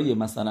برای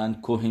مثلا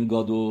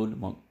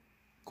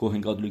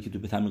کوهنگادولی که تو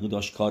به تمیقی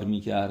داشت کار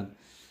میکرد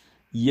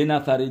یه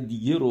نفر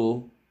دیگه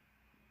رو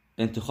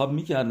انتخاب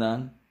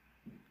میکردن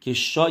که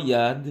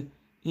شاید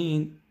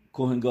این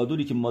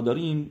کوهنگادولی که ما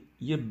داریم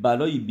یه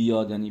بلایی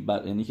بیاد،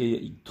 یعنی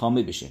که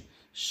تامه بشه،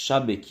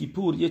 شب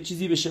کیپور یه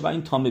چیزی بشه و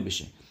این تامه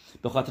بشه.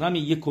 به خاطر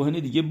همین یه کوهن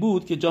دیگه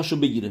بود که جاشو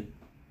بگیره.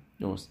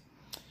 درست.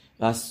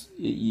 بس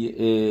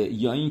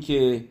یا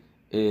اینکه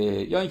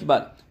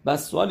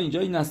بس سوال اینجا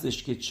این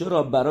هستش که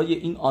چرا برای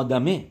این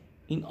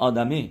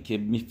آدمه که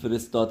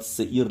میفرستاد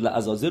سعیر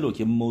لعزازلو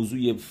که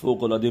موضوع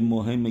فوق‌العاده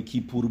مهم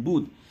کیپور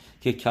بود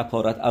که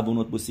کفارت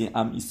عوانوت بوسی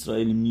ام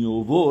اسرائیل می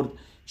آورد،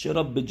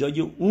 چرا به جای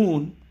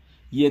اون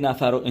یه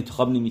نفر رو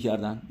انتخاب نمی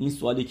کردن؟ این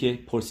سوالی که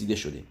پرسیده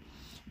شده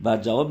و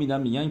جواب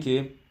میگن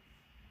که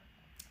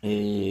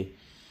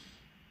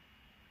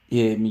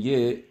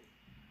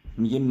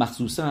میگه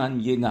مخصوصا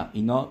میگه نه،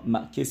 اینا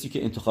کسی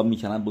که انتخاب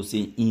میکنن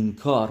بوسی این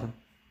کار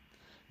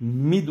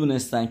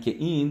میدونستن که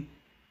این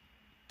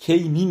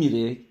کی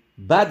میمیره،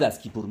 بعد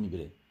از کیپور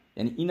میمیره.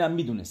 یعنی اینم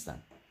میدونستن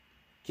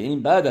که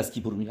این بعد از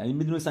کیپور میمیره، یعنی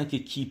میدونستن که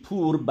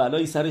کیپور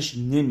بلایی سرش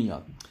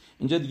نمیاد.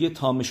 اینجا دیگه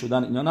تامه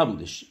شدن اینا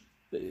نبودش.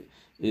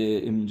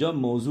 اینجا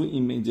موضوع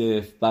این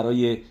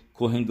برای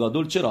کوهن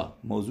گادول چرا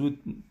موضوع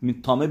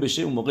تامه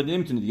بشه اون موقع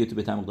نمیتونه دیگه تو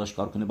به تمقداش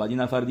کار کنه، بعد یه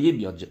نفر دیگه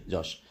بیاد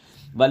جاش.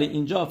 ولی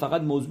اینجا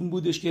فقط موضوع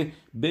بودش که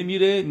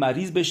بمیره،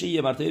 مریض بشه،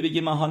 یه مرتبه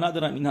بگه من ها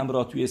ندارم، این هم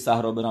راه توی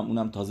صحرا برم،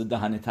 اونم تازه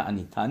دهن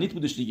تعنیت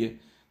بودش دیگه.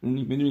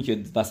 میدونی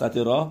که وسط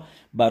راه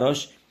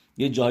براش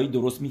یه جایی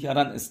درست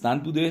میکردن،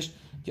 استند بودش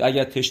که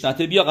اگر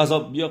تشنته بیا غذا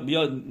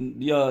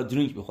بیا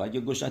درینک بخور،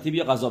 اگه گشنته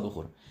بیا غذا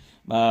بخور.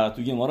 و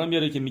تو گمارا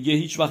میاره که میگه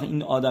هیچ وقت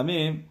این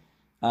آدمه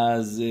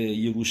از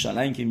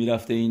یروشلایم که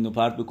میرفته اینو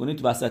پرت بکنه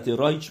تو وسط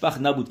راه هیچ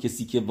وقت نبود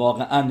کسی که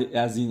واقعا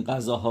از این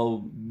غذاها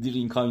و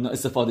درینک ها اینا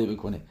استفاده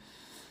بکنه.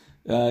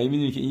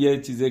 میدونی که این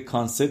یه چیز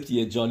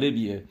کانسپتیه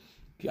جالبیه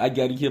که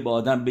اگری که با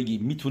آدم بگی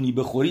میتونی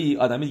بخوری،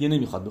 آدم دیگه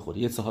نمیخواد بخوری،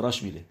 یه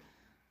سهاراش میره.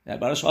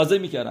 براش حاضر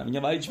میکردم، میگه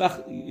ولی هیچ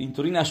وقت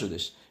اینطوری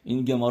نشدش.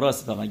 این گمارا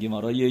است، فقط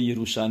گمارای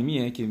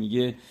یروشلمیه که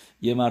میگه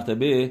یه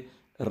مرتبه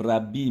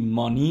ربی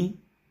مانی،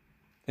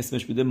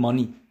 اسمش بوده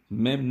مانی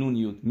ممنون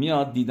یود،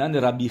 میاد دیدن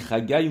ربی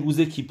خگی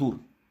روز کیپور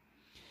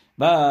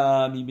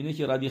و میبینه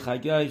که ربی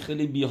خگی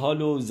خیلی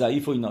بیحال و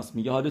ضعیف و ایناست.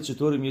 میگه حالت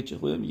چطوره؟ میگه چه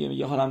خوبه؟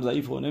 میگه حالم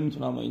ضعیف و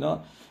نمیتونم و اینا.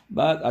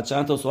 بعد از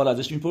چند تا سوال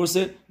ازش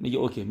میپرسه، میگه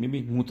اوکی،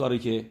 میبین موتاره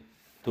که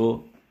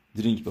تو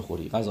درینک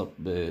بخوری، غذا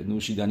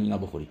نوشیدنی اینا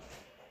بخوری.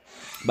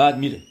 بعد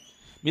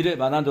میره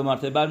بعدن 2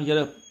 مرتبه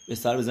برمیگره به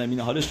سر به زمین،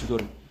 حالش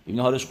چطوره؟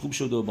 میبینه حالش خوب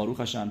شد و باروخ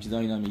هاشم چیزا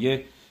اینا.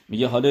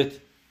 میگه حالت،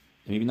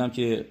 میبینم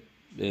که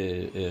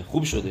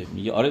خوب شده.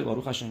 میگه آره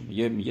باروخ هاشم.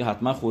 میگه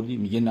حتما خوردی؟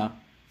 میگه نه.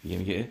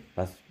 میگه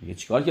پس میگه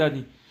چیکار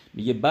کردی؟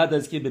 میگه بعد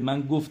از که به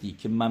من گفتی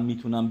که من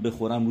میتونم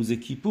بخورم روز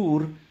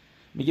کیپور،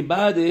 میگه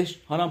بعدش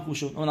حالم خوب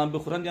شد. اونم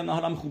بخورم میگم نه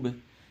حالم خوبه.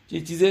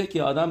 چه چیزه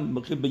که آدم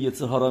به یه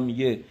سهارا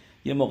میگه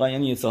یه موقع،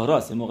 یعنی یه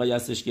سهراست، یه موقعی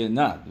هستش که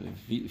نه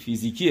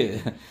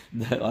فیزیکیه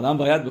آدم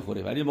باید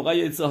بخوره، ولی موقعی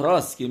یه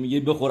سهراست که میگه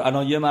بخور،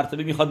 الان یه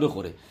مرتبه میخواد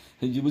بخوره،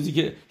 روزی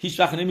که هیچ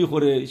وقت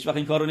نمیخوره، هیچ وقت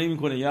این کارو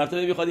نمیکنه، یه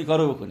مرتبه میخواد این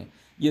کارو بکنه،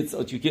 یه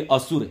که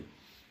آسوره.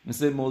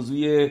 مثل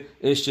موضوع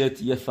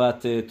اشت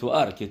یفت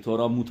توار که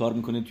تورا موتار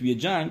میکنه توی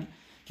جنگ،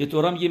 که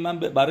تورا میگه من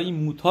برای این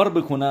موتار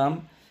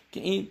بکنم که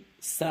این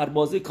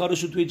سربازه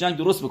کارش رو توی جنگ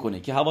درست بکنه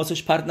که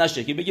حواسش پرت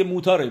نشه، که بگه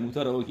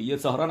موتاره اوکی، یه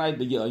سهارا نید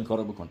بگه این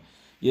کارو بکن.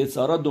 یه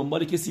سهارا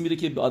دنبال کسی میره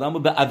که آدمو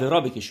به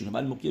عورا بکشونه،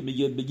 ولی موقع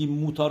بگی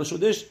موتار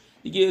شدش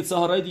دیگه یه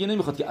سهارای دیگه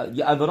نمیخواد، که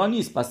یه عورا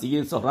نیست، پس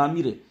دیگه سهارا هم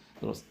میره.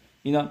 درست.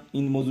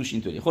 این موضوعش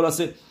اینطوری.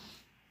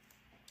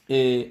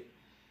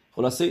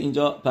 خلاصه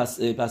اینجا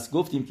پس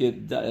گفتیم که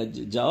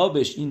جواب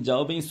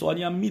این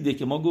سوالی هم میده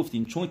که ما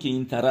گفتیم چون که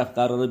این طرف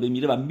قراره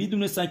بمیره و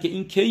میدونستن که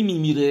این کی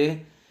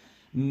میمیره،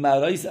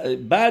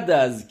 بعد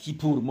از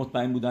کیپور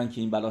مطمئن بودن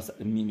که این بلا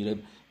میمیره،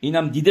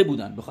 اینم دیده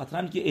بودن، به خاطر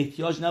همین که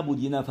احتیاج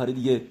نبود یه نفر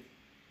دیگه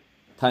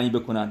تعیین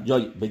بکنن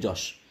جای به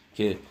جاش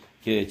که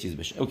چیز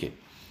بشه. اوکی.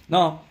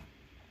 نه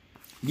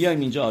بیایم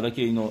اینجا حالا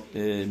که اینو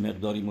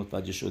مقداری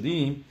متوجه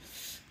شدیم.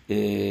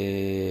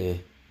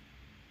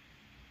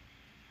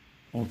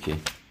 اوکی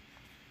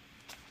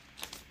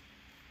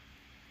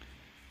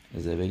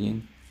از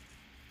بگیم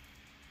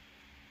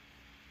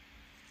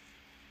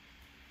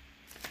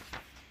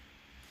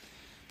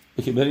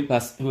اوکی بریم.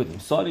 پس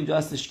سوال اینجا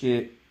هستش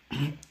که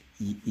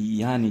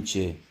یعنی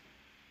چه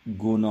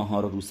گناه ها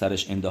رو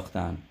سرش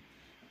انداختن؟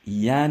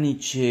 یعنی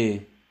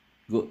چه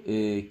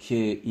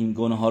که این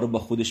گناه ها رو با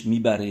خودش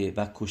میبره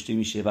و کشته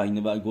میشه و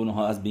این گناه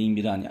ها از بین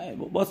میرن؟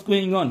 باز که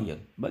اینگانیه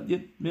بعد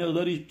یه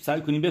مقداری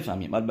سعی کنیم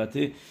بفهمیم.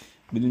 البته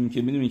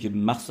بدونیم که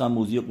مخصوصا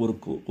موضوع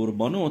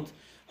قربانوت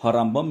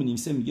هارمبان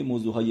می‌نویسه، میگه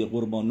موضوع های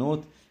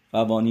قربانوت،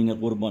 قوانین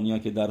قربانی ها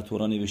که در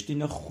تورا نوشته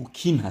اینا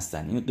خوکیم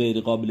هستن، این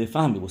غیر قابل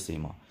فهم واسه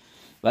ما،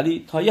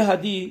 ولی تا یه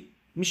حدی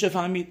میشه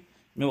فهمید.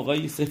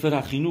 موقعی سفر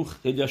اخینوخ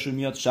خیلیش رو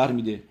میاد شرح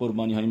میده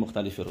قربانی های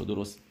مختلفه رو.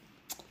 درست.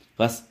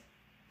 پس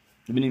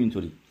ببینیم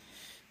اینطوری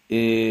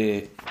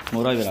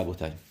مورای و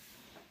ربوتای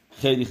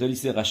خیلی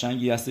چیز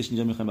قشنگی هستش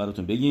اینجا میخوایم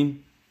براتون بگیم.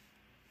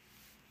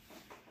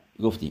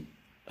 گفتیم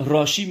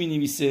راشی می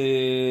نویسه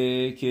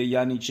که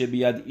یعنی چه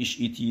بیاد ایش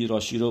ایتی،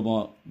 راشی رو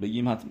ما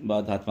بگیم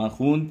بعد حتما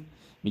خوند،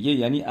 میگه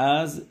یعنی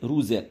از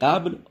روز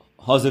قبل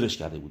حاضرش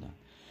کرده بودن.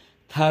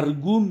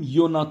 ترگوم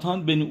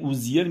یوناتان بن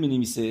اوزیل می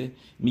نویسه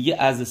میگه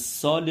از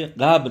سال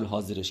قبل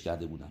حاضرش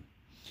کرده بودن.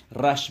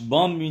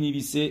 رشبام می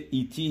نویسه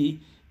ایتی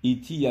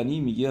یعنی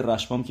میگه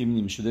رشبام که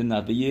می شده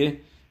نوه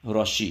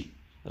راشی،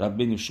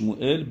 ربن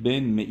شموئل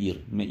بن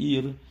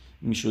مئیر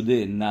می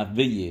شده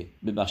نوه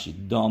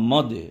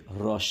داماد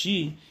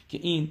راشی، که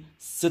این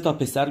 3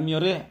 پسر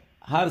میاره،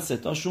 هر 3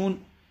 تاشون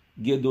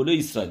گدوله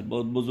اسرائیل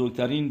با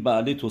بزرگترین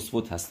بعله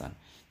توسفوت هستن.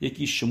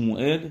 یکی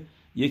شموئل،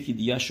 یکی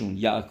دیگهشون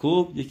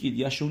یعقوب، یکی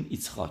دیگهشون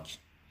ایسخاک.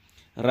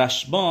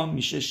 رشبام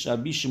میشه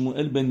شبیه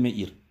شموئل بن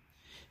مئیر،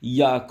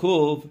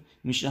 یعقوب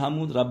میشه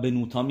همون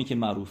ربنوتامی که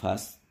معروف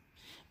هست،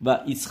 و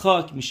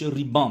ایسخاک میشه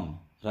ریبام،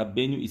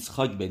 ربنو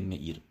ایسخاک بن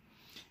مئیر.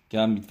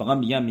 که فقط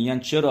میگن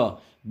چرا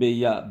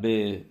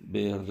به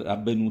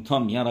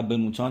ربنوتام میگن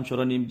ربنوتام،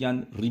 چرا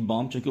نمیگن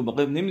ریبام؟ چون که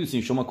واقعا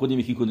نمیدونیم شما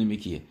کدوم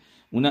یکیه.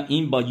 اونا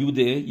این با یود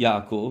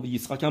یعقوب،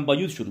 ایسخاک هم با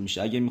یود شروع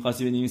میشه. اگه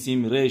می‌خواستیم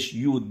بنویسیم رش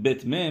یود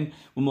بت مم،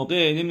 اون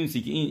موقع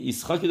نمی‌نویسیم که این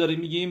ایسخاک داره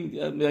میگیم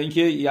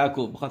اینکه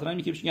یعقوب، بخاطر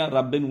همین که میگن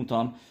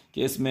ربنوتام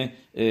که اسم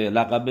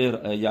لقب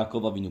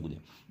یعقوب آوینو بوده.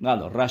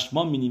 حالا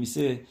رشما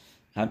می‌نویسه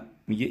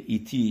میگه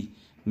ایتی،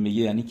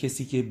 میگه یعنی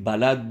کسی که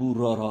بلد بود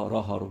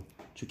راه رو،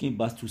 چون که این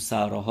بس تو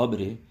صحراها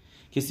بره،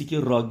 کسی که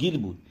راگیر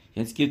بود،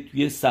 یعنی که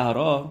توی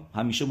صحرا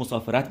همیشه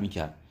مسافرت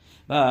میکرد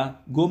و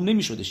گم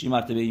نمیشدش. این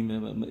مرتبه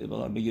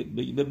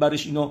این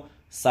برش اینو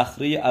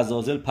صخره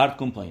عزازل پرت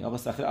کن پایین. آقا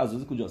صخره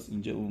عزازل کجاست؟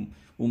 اینجا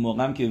اون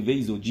موقع هم که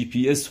ویز و جی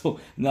پی اس و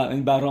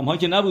این برنامه‌ها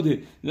که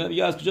نبوده،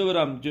 میگه از کجا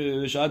برم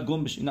شاید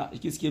گم بشه. نه،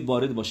 کسی که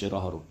وارد باشه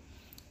راه رو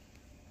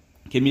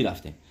که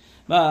میرفته.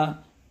 و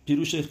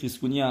پیروش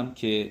خیسکونی هم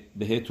که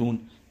بهتون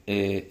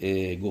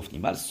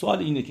گفتیم. ولی سوال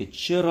اینه که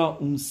چرا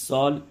اون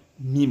سال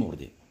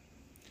میمرده؟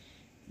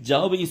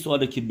 جواب این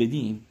سواله که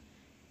بدیم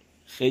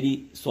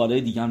خیلی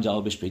سوالای دیگه هم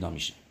جوابش پیدا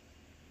میشه.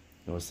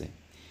 درسته؟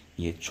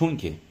 چون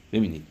که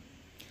ببینید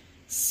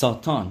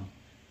ساتان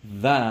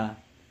و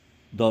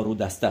دارو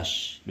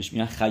دستش بهش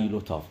میگن خیل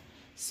و تاف.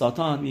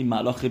 ساتان این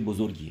ملاخ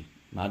بزرگیه،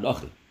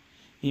 ملاخه.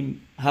 این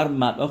هر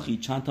ملاخی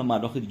چند تا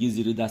ملاخ دیگه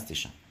زیر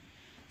دستشن.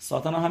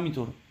 ساتان هم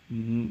همینطور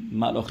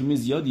ملاخیم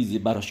زیادی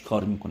براش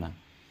کار میکنن.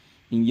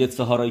 این یه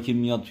سهارایی که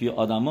میاد توی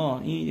آدما،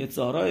 این یه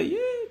سهارای یه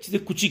چیز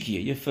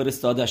کوچیکیه، یه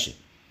فرستادشه،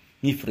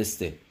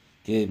 میفرسته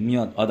که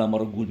میاد آدما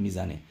رو گول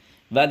میزنه.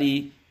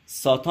 ولی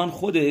ساتان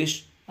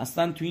خودش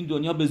اصلا توی این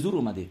دنیا به زور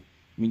اومده.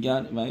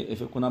 میگن من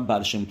فکر کنم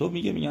برشمتو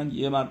میگن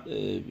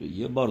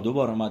یه بار دو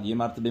بار اومد، یه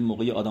مرتبه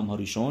موقع آدم ها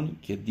ریشون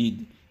که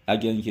دید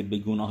اگر اینکه به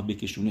گناه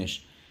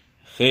بکشونش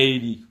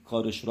خیلی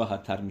کارش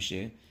راحت تر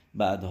میشه،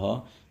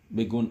 بعدها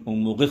اون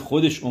موقع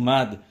خودش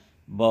اومد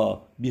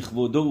با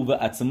بیخودو و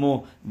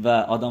عتمو و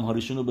آدم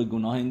هاریشون رو به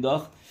گناه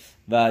انداخت.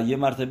 و یه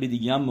مرتبه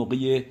دیگه هم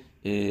موقع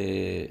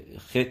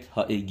خط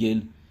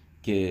هایگل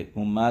که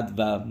اومد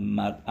و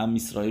ام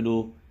اسرائیل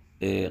رو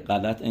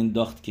غلط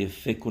انداخت که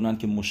فکر کنن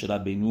که موشه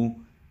ربینو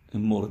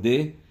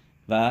مرده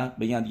و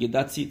بگن دیگه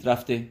دتسیت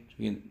رفته.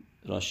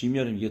 راشی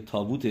میاره میگه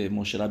تابوت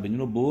موشه ربینو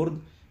رو برد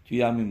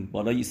توی همین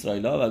بالای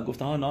اسرائیلا و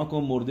گفت ها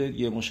ناکن مرده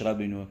دیگه موشه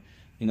ربینو.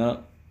 اینا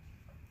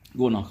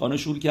گناهکارانه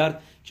شروع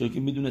کرد، چون که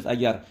میدونست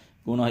اگر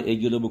گناه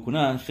اگلو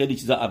بکنن خیلی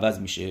چیزا عوض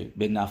میشه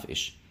به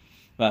نفعش.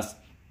 پس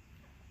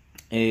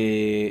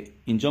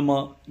اینجا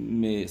ما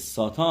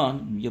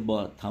ساتان میگه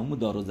با تمام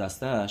دار و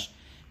دستش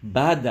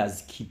بعد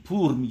از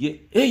کیپور میگه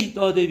ای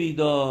داده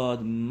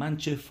بیداد، من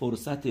چه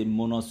فرصت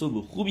مناسب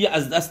و خوبی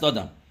از دست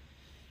دادم.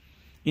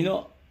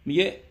 اینو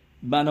میگه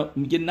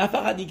نه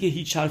فقط این که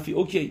هیچ حرفی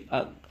اوکی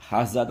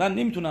حرف زدن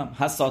نمیتونم،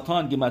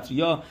 ساتان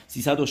گمتریا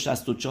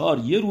 364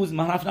 یه روز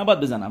من حرف نباید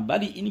بزنم،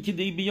 ولی اینی که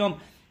دیگه بیام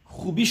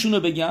خوبیشونو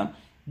بگم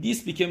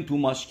دیس بیکم تو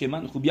ماش که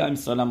من خوبی همین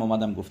سالم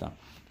اومدم گفتم.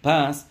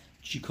 پس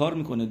چی کار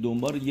میکنه؟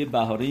 دنبال یه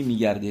بهاره‌ای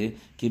میگرده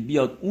که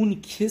بیاد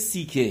اون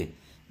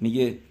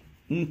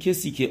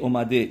کسی که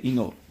اومده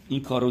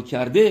این کارو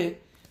کرده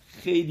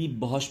خیلی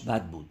باهاش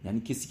بد بود،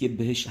 یعنی کسی که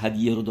بهش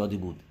هدیه رو داده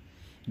بود،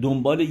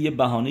 دنبال یه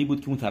بهانه‌ای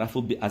بود که اون طرف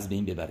رو از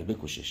بین ببره،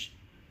 بکشش.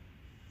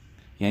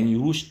 یعنی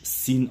روش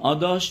سینعا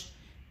داشت.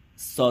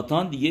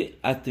 ساتان دیگه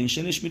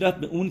اتنشنش میرفت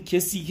به اون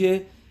کسی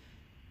که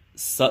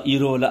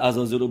سائیرول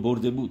عزازل رو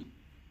برده بود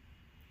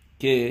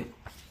که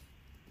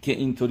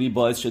اینطوری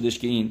باعث شدش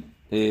که این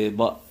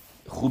با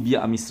خوبی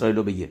ام اسرائیل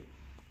رو بگه.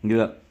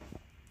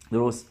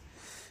 درست؟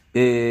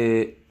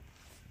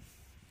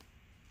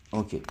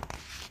 اوکی.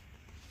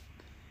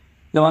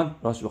 من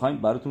راست بخوایم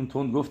براتون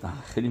تون گفتم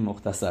خیلی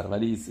مختصر،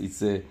 ولی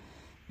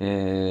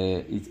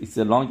it's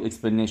a long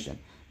explanation.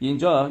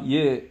 اینجا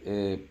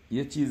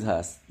یه چیز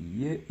هست،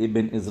 یه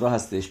ابن عزرا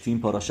هستش تو این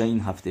پاراشا این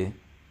هفته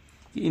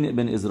که این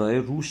ابن عزرا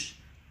روش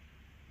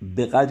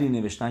به قدری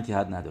نوشتن که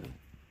حد نداره.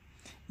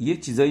 یه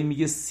چیزایی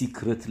میگه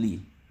سیکرتلی،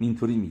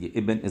 اینطوری میگه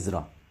ابن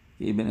عزرا.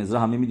 ابن عزرا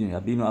همه میدونید،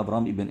 ابن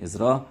ابراهیم ابن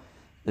عزرا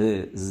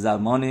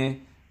زمان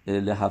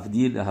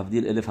لحفدیل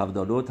الف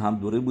هفدالوت هم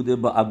دوره بوده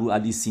با ابو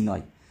علی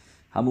سینای،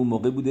 همون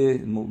موقع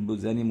بوده،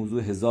 یعنی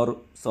موضوع 1000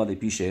 سال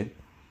پیشه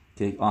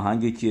که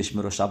آهنگ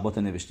کیشمه را شبات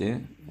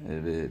نوشته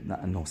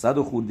 900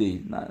 و خورده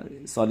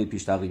سال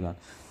پیش تقریبا،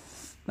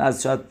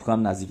 از شاید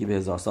بکنم نزدیکی به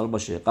 1000 سال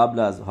باشه، قبل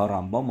از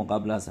هارمبام و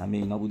قبل از همه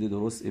اینا بوده.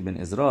 درست؟ ابن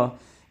عزرا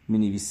می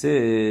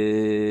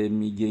نویسه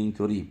میگه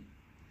اینطوری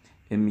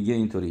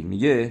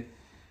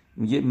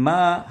میگه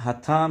ما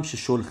حتم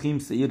شلخیم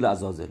سیر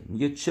لعزازل،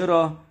 میگه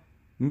چرا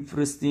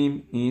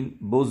میفرستیم این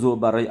بوزو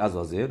برای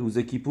عزازل روز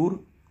کیپور،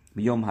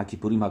 میگم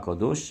هکیپوریم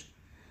هکادوش،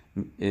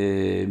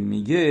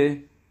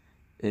 میگه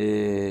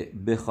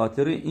به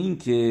خاطر این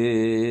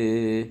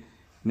که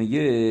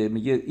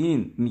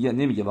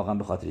نمیگه واقعا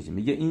به خاطر چی،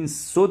 میگه این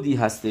سودی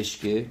هستش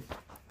که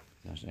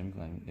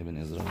ابن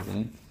عزرا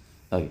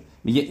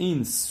میگه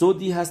این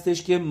سودی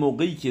هستش که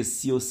موقعی که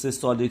 33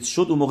 سالت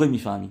شد اون موقع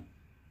میفهمی.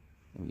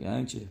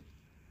 میگه چه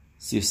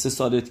 33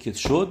 سالت که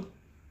شد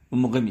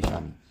اون موقع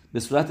میفهمی. به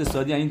صورت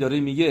سادی این داره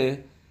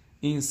میگه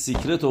این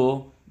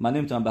سیکرتو من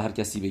نمیتونم به هر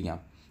کسی بگم،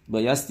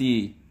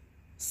 بایستی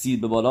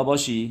به بالا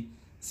باشی،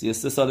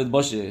 33 سالت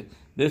باشه،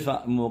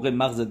 موقع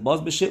مغزت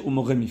باز بشه اون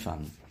موقع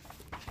میفهمی.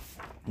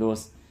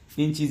 درست؟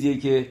 این چیزیه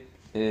که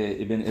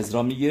ابن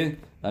عزرا میگه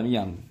و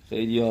میگم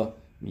خیلیا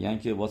میگن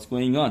که what's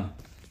going on،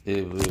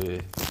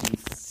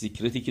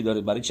 سیکرتی که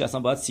داره برای چی اصلا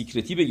باید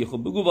سیکرتی بگی؟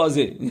 خب بگو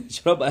واضح،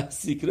 چرا باید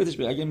سیکرتش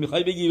بگی؟ اگه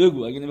میخوای بگی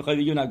بگو، اگه نمیخوای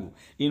بگی نگو.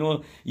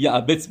 اینو یه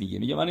عبت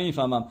میگه من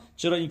نمیفهمم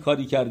چرا این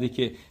کاری کرده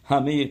که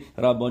همه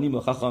ربانی و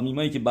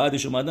خاخامیمایی که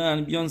بعدش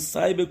اومدن بیان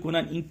سعی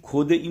بکنن این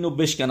کد اینو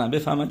بشکنن،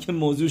 بفهمن که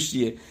موضوعش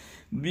چیه.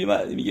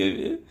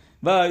 میگه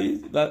و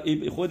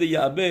خود یه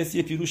عبت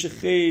یه پیروش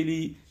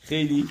خیلی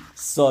خیلی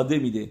ساده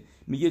میده،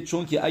 میگه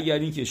چون که اگر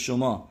این که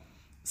شما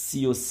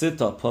 33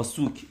 تا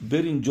پاسوک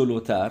برین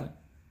جلوتر،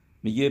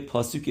 میگه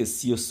پاسوک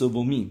 33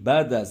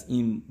 بعد از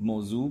این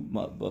موضوع،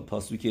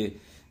 پاسوک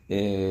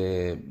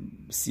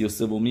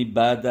 33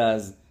 بعد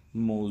از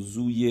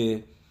موضوع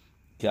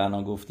که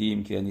الان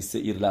گفتیم که یعنی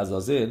سئیر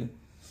لعزازل،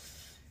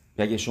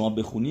 اگه شما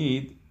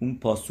بخونید اون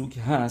پاسوک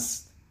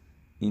هست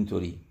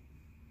اینطوری.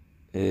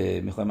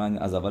 میخوام من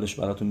از اولش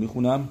براتون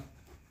میخونم.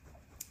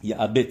 یه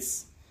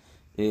عبت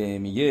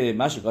میگه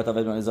مشکات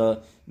اول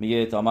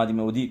میگه تامادی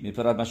مودی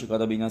میپرد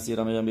مشکات بین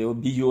سیرا میگه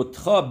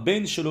بیوتخا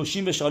بین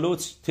شلوشیم و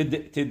شالوت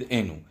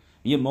تدعنو،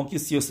 میگه ما که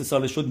 33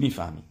 سال شد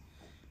میفهمی.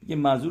 میگه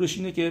منظورش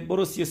اینه که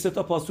برو 33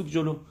 تا پاسوک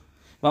جلو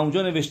و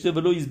اونجا نوشته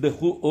ولو از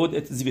بخو اود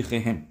ات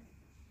زویخهم،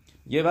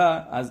 میگه و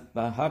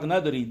حق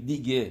ندارید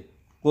دیگه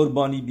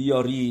قربانی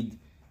بیارید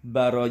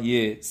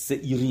برای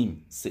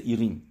سئیریم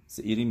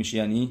میشه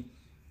یعنی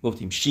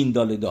گفتیم شین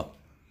دال دا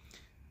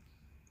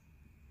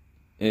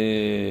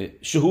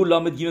شهور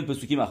لامد گیمت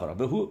پسوکی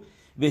مخارا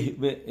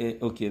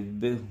اوکی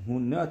به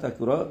هونه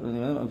تکورا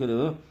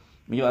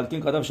میگه الکین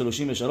کادم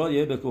شلوشیم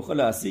اشاره به کوخل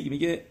اسیگ،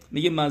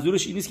 میگه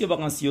منظورش این نیست که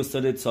واقعا 30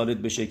 سالت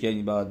بشه که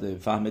این بعد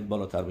فهمت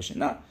بالاتر بشه،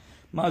 نه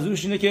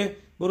منظورش اینه که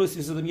برو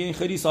 30 میگه این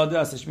خیلی ساده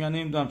هستش، میگه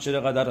نمیدونم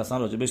چرا قدر اصلا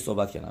راجع بهش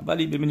صحبت کردم.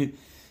 ولی ببینید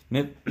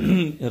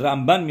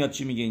رمبن میاد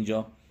چی میگه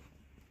اینجا.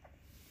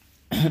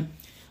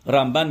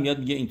 رمبن میاد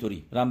میگه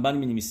اینطوری، رمبن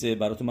مینویسه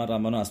براتون، من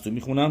رمبنو از تو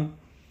میخونم.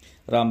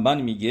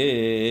 رمبن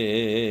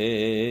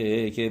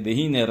میگه که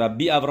بهین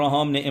ربی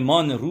ابراهام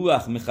نعمان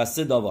روح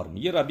مخصه داوار،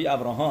 میگه ربی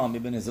ابراهام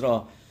ابن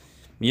عزرا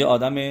میگه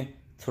آدم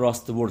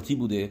تراستورتی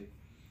بوده،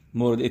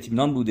 مورد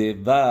اطمینان بوده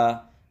و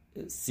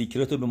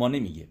سیکرتو به ما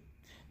نمیگه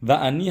و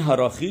انی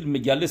هراخیل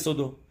مگل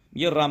صدو،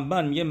 میگه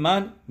رمبن میگه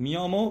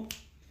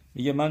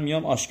من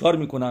میام آشکار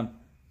میکنم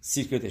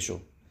سیکرتشو.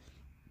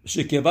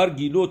 شکور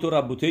گیلو تو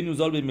ربوته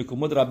نوزال به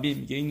مکومد ربی،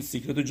 میگه این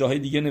سیکرت رو جاهای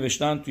دیگه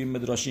نوشتن توی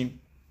مدراشیم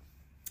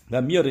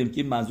و میاریم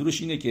که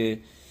منظورش اینه که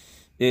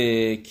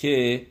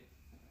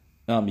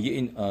میگه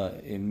این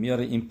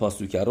میاره این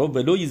پاسوکه رو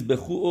ولو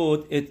یذبحو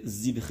ات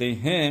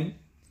ذبحهم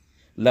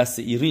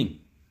لسیرین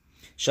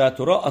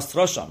شاتورا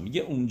اسراشم،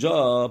 میگه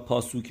اونجا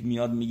پاسوک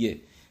میاد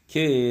میگه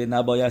که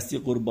نبایستی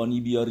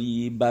قربانی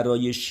بیاری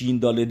برای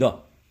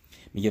شیندالدا،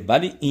 میگه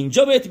ولی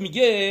اینجا بهت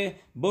میگه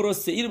برو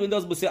سعیر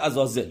بنداز بوسه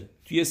عزازل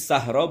توی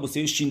صحرا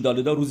بوسه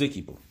شیندالدا روز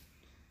کیپور.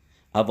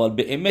 اول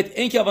به امت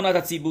این که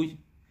اونات سیبوی،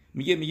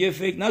 میگه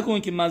فکر نکن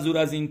که منظور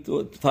از این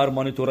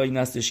فرمان تورا این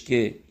هستش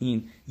که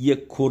این یک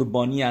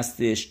قربانی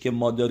هستش که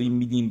ما داریم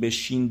میدیم به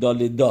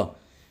شیندالدا،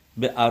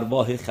 به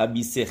ارواح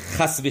خبیثه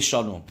خسو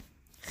شالوم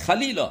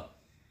خلیلا.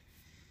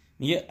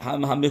 میگه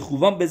همه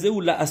خوبان بزه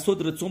و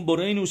لعصد رتون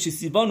برین و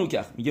شیسیوانو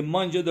کخ، میگه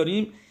ما اینجا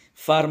داریم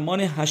فرمان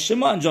هشم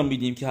ما انجام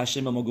میدیم که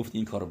هشم به ما گفته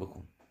این کارو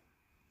بکن.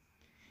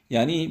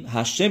 یعنی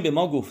هشم به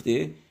ما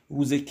گفته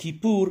روز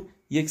کیپور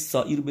یک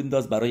سایر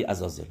بنداز برای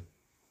عزازل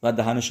و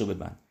دهنشو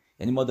ببند.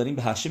 یعنی ما داریم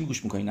به هشم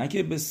گوش میکنیم،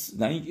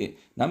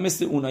 نه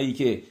مثل اونایی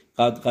که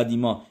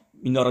قدیما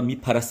اینا رو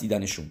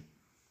میپرستیدنشون،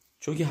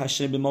 چون که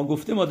هشم به ما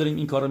گفته ما داریم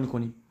این کارو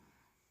میکنیم.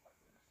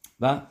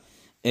 و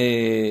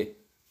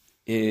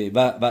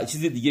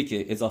چیز دیگه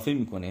که اضافه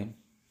میکنه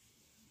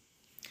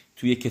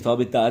توی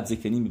کتاب دعت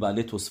زکنی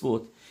میبله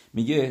توسفوت،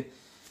 میگه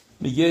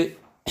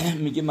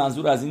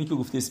منظور از اینی که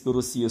گفته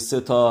اسپرو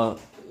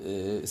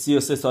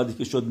 33 سالی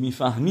که شد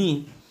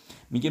میفهمی،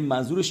 میگه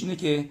منظورش اینه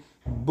که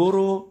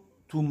برو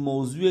تو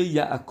موضوع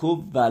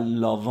یعقوب و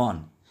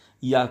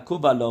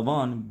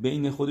لاوان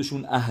بین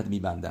خودشون عهد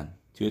میبندن.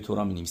 توی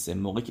تورا می نویسه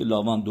موقع که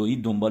لاوان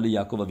دوید دنبال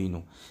یعقوب و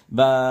وینو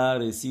و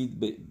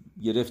رسید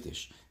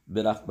گرفتش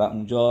و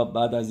اونجا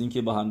بعد از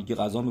اینکه با هم دیگه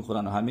غذا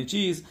میخورن و همه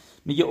چیز،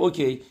 میگه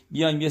اوکی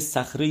بیایم یه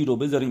صخره رو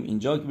بذاریم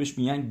اینجا که بهش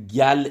میگن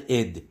گل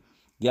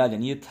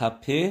یعنی یه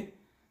تپه،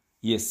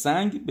 یه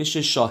سنگ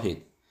بشه شاهد.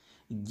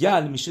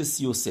 گل میشه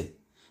 33.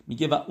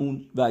 میگه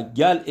و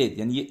گل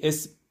یعنی یه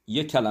اسم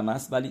یه کلمه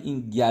است، ولی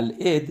این گل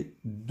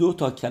 2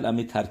 تا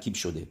کلمه ترکیب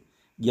شده.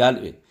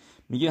 گل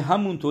میگه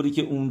همونطوری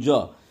که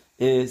اونجا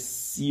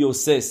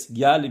 33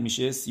 گل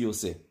میشه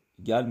 33،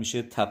 گل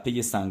میشه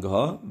تپه سنگ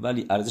ها،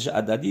 ولی ارزش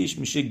عددیش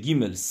میشه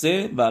گیمل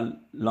 3 و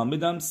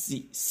لامدم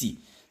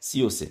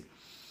 33،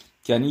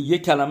 یعنی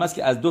یک کلمه است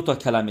که از 2 تا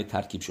کلمه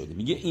ترکیب شده.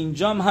 میگه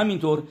اینجا هم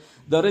همینطور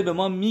داره به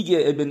ما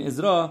میگه ابن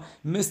عزرا،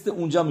 مثل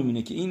اونجا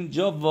میبینه که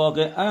اینجا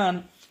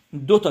واقعا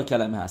 2 تا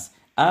کلمه هست،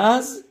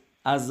 از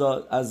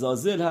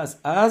ازازل هست،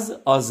 از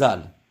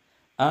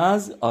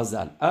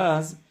آزل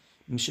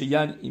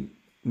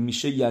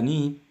میشه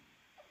یعنی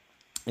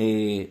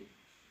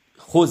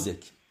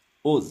خوزک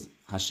اوز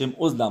هشم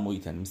اوز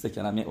لمویتن، مثل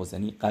کلمه اوز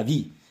یعنی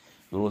قوی،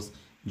 درست،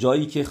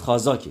 جایی که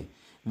خازاکه.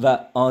 و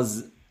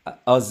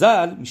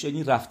آزل میشه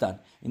یعنی رفتن،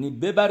 یعنی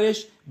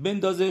ببرش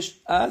بندازش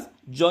از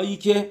جایی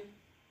که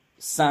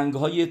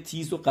سنگهای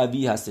تیز و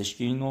قوی هستش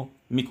که اینو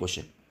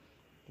میکشه.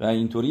 و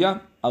اینطوری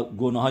هم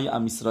گناه های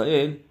ام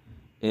اسرائیل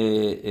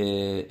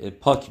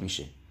پاک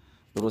میشه.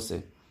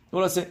 درسته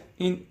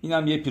این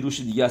هم یه پیروش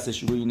دیگه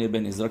هستش روی این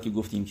ابن عزرا که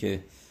گفتیم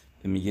که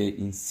میگه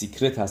این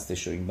سیکرت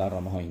هستش و این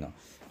برنامه ها اینا.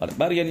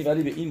 برگردیم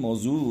ولی به این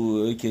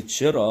موضوع که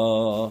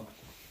چرا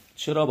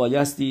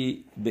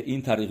بایستی به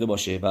این طریقه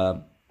باشه و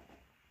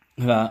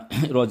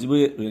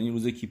راجبه یعنی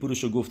روز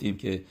کیپورش رو گفتیم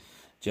که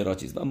چرا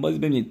چیز. و باید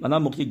ببینید آدم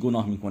موقعی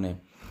گناه میکنه،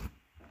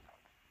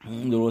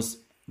 درست،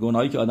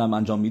 گناهی که آدم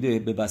انجام میده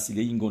به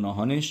وسیله این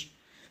گناهانش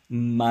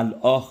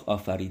ملاخ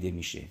آفریده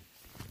میشه.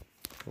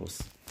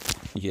 درست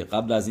میگه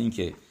قبل از این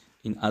که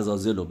این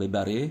عزازل رو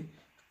ببره،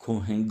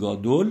 کوهن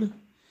گادول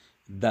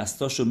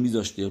دستاشو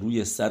میذاشته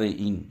روی سر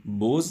این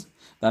بز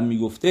و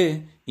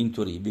میگفته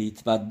اینطوری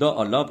ویتودا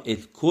آلاب ات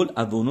کل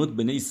اوونوت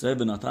بنی اسرائیل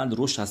بناتان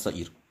روش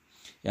حسایر،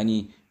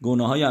 یعنی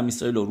گناههای ام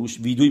اسرائیل رو روش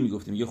ویدوی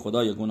میگفته، میگه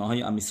خدایا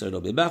گناههای ام اسرائیل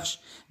رو ببخش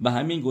و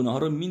همین گناهها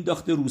رو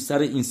مینداخته رو سر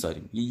این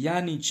ساریم.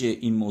 یعنی چه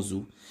این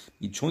موضوع؟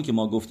 چون که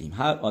ما گفتیم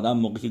هر آدم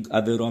موقعی که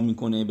عورا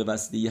میکنه به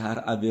واسطه هر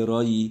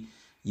عورایی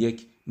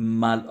یک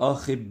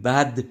ملاخ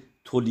بد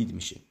تولید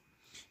میشه.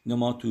 اینو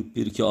ما تو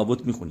پرکه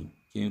آبوت میخونیم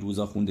که این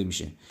روزا خونده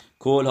میشه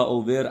کل ها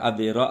اوور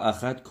عورا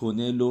اخد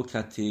کنه لو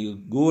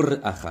کتگور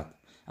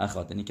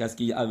اخد، یعنی کسی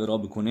که یه عورا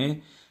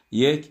بکنه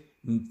یک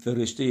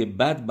فرشته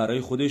بد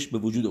برای خودش به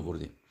وجود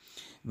آورده.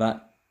 و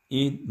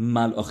این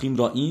ملاخیم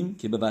رائیم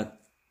که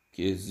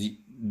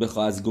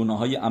بخواه از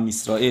گناههای ام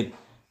اسرائیل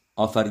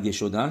آفریده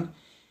شدن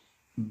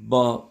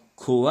با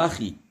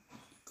کوخی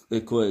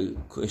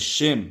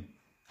شم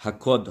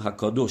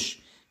حکادوش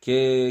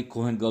که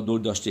کوهن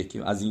گادول داشته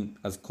که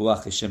از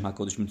کوخ شم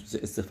حکادوش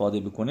میتونه استفاده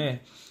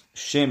بکنه،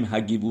 شم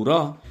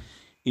هگیبورا،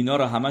 اینا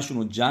رو همشون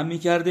رو جمع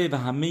میکرده و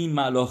همه این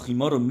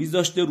ملاخیما رو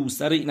میذاشته رو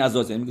سر این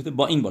عزازل، میگفته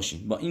با این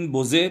باشین، با این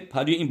بوزه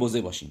پروی این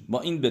بوزه باشین،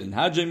 با این برین،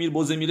 هر جا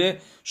بوزه میره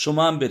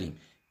شما هم بریم،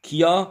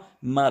 کیا؟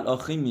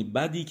 ملاخیمی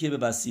بدی که به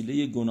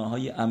وسیله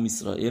گناههای ام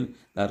اسرائیل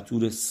در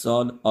طول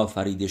سال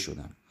آفریده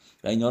شدن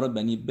و اینا رو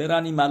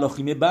برن این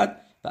ملاخیم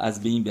بد و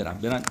از بین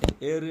برن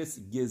ارس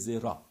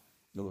گزرا.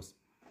 درست.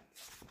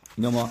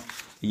 اینا ما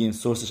این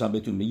سورسش هم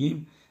بهتون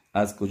بگیم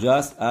از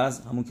کجاست. از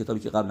همون کتابی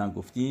که قبلا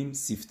گفتیم،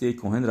 سیفته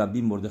کوهن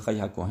ربی مردخای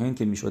هکوهن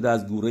که میشده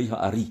از گوره ها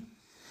اری.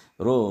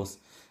 درست.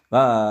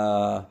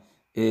 و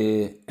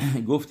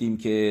گفتیم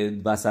که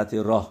وسط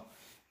راه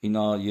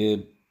اینا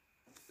یه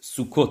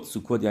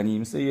سوکوت یعنی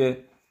مثل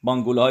یه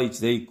بانگولای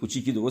چیزای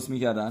کوچیکی درست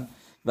میکردن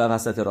و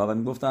وسط راه و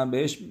میگفتن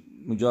بهش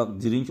اونجا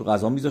درینک و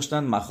غذا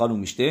میذاشتن، مخالو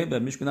میشته و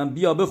میگفتن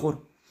بیا بخور،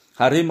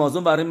 هره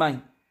مازون برای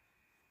من.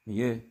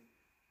 میگه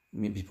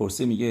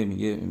میپرسه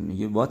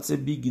میگه واتس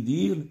بیگ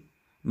دیل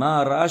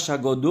ما راش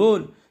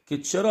گادول، که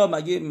چرا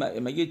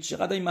مگه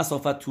چقدر این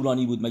مسافت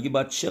طولانی بود، مگه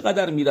باید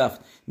چقدر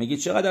میرفت، مگه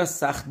چقدر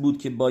سخت بود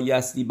که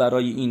بایستی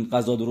برای این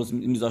غذا درست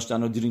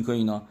میذاشتن و درینک و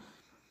اینا.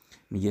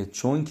 میگه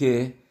چون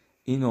که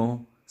اینو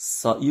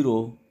سایی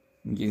رو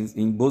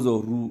این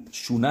بزو رو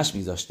شونش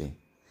میذاشته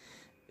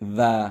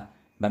و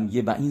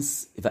میگه و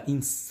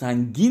این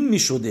سنگین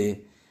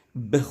میشده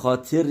به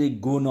خاطر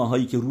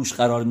گناهایی که روش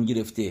قرار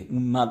میگرفته،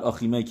 اون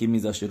ملاخیمایی که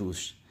میذاشه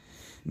روش.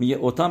 میگه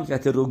اوتام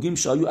کتروگیم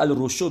شایو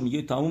الروشو،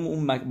 میگه تمام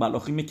اون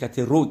ملاخیم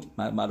کتروگ،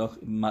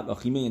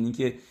 ملاخیم یعنی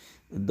که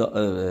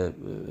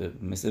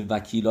مثل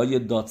وکیلای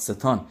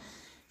دادستان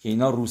که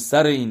اینا رو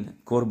سر این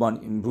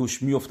قربان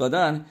روش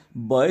میافتادن،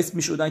 باعث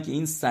میشدن که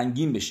این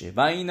سنگین بشه.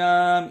 و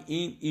اینم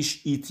این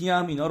ایتی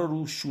هم اینا رو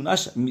رو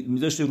شونش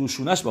میذاشته، رو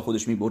شونش با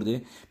خودش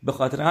میبرده. به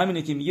خاطر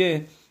همینه که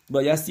میگه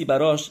بایستی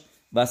براش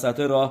وسط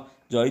راه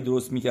جایی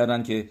درست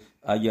میکردن که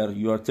اگر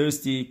you are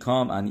thirsty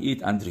come and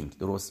eat and drink.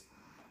 درست.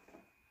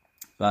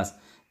 پس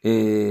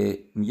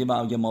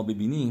میگه ما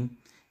ببینیم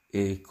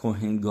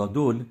کوهن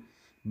گادول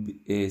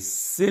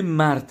 3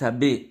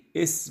 مرتبه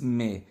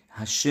اسم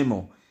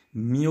هشمو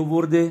می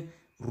آورده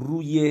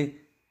روی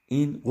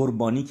این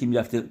قربانی که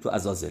میرفته تو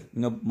عزازل.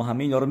 اینا ما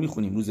همه اینا رو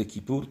میخونیم روز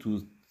کیپور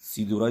تو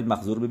سیدورای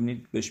مخزور،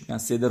 ببینید بهش میگن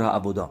صدر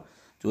عبودا،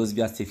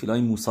 جزوی از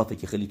تفیلای موسافه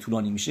که خیلی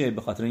طولانی میشه،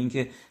 به خاطر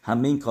اینکه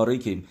همه این کارهایی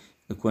که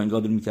کوهن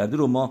گادول میکرده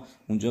رو ما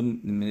اونجا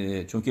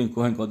چون که این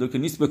کوهن گادول که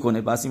نیست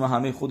بکنه، بس ما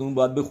همه خودمون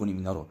باید بخونیم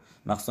اینا رو،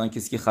 مخصوصا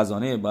کسی که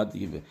خزانه باید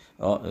دیگه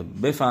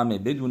بفهمه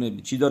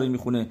بدونه چی داره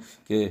میخونه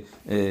که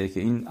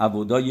این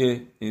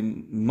عبودای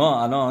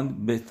ما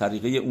الان به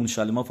طریقه اون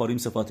شلما فاریم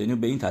صفاتینو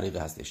به این طریقه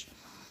هستش.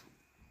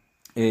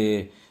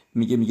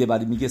 میگه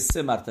بعد میگه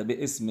 3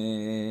 مرتبه اسم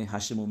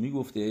هشمو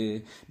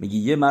میگفته. میگه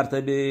یه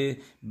مرتبه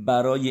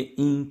برای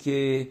این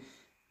که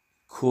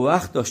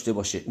کوخ داشته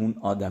باشه اون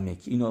آدمه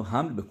که اینو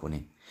حمل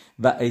بکنه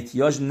و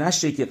احتیاج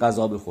نشه که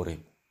غذا بخوره،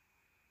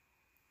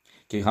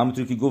 که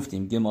همونطور که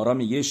گفتیم گمارا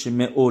میگه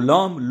شم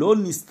اولام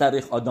لول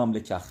نیسترخ آدم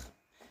لکخ،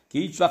 که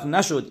هیچ وقت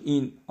نشد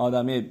این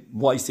آدمه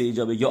وایسه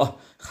ایجا بگه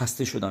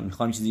خسته شدم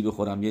میخوام چیزی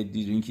بخورم، یه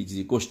دیدین که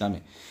چیزی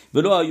گشتمه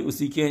ولو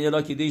اوسی که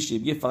یلا که دیشه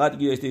میگه فقط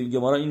گرفته.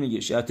 گمارا این میگه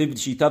شرط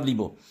شیتاب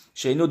لیبو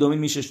شینو دومین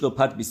میشش لو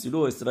پد بیسلو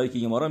استرایی که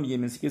گمارا میگه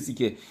مثل کسی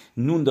که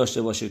نون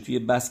داشته باشه توی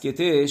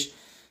بسکتش،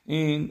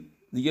 این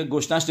دیگه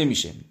گشتنش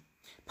نمیشه.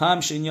 پم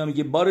شنیا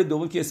میگه بار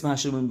دوم که اسم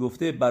هشم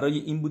میگفته برای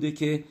این بوده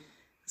که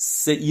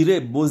سئیره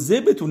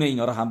بزه بتونه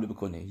اینا رو حمله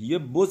بکنه. یه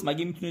بز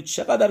مگه میتونه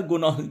چقدر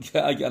گناه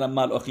که اگرم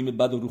ملاخیم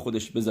بد رو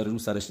خودش بذاره رو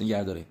سرش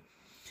نگه داره.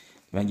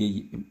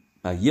 مگه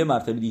یه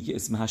مرتبه دیگه که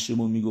اسم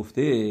هشم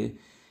میگفته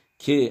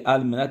که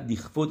المنت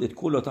دیخفود ات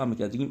کلاتا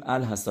میگیم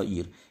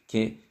الحسایر،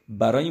 که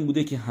برای این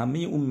بوده که همه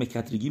اون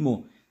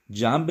مکترگیمو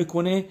جمع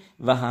بکنه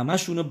و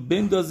همشونو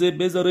بندازه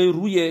بذاره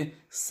روی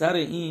سر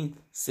این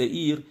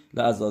سئیر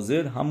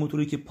لعزازل،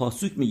 همونطوری که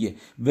پاسوک میگه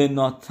و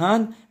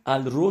ناتن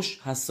الروش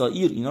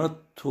حسایر. اینا رو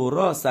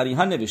تورا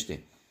صریحا نوشته،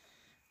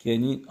 که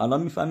یعنی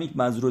الان میفهمید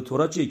منظور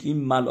تورا چیه، که این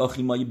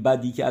ملاخیمای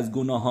بدی که از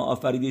گناه ها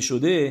آفریده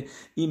شده،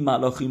 این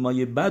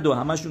ملاخیمای بد و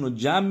همشونو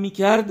جمع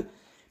میکرد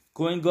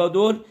کوهن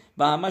گادول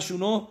و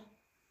همشونو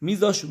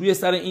میذاشت روی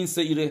سر این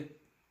سئیره،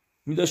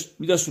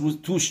 میذاشت رو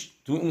توش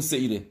تو اون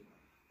سئیره.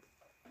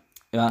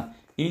 و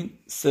این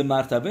 3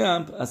 مرتبه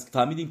هم از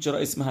فهمیدیم چرا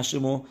اسم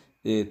هشمو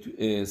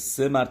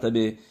 3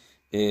 مرتبه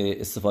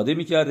استفاده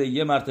میکرده.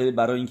 یه مرتبه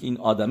برای اینکه این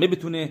آدمه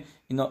بتونه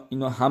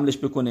اینا حملش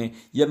بکنه،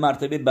 یه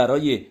مرتبه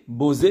برای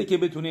بوزه که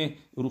بتونه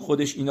رو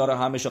خودش اینا رو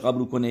همش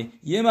قبول کنه،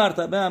 یه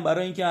مرتبه هم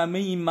برای اینکه همه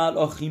این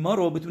ملاخیما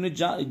رو بتونه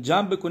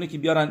جمع بکنه که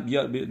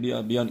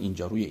بیان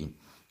اینجا روی این.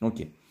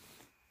 اوکی.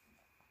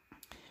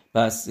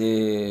 پس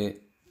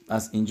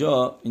از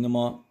اینجا اینو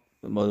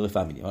ما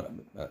بفهمیدیم.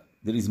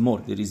 There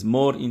is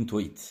more into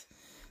it.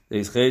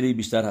 خیلی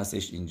بیشتر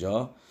هستش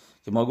اینجا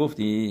که ما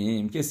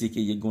گفتیم کسی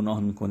که یه گناه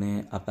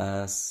میکنه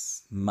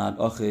پس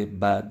ملاخ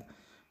بد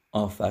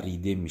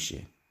آفریده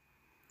میشه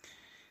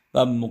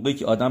و موقعی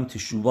که آدم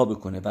تشووا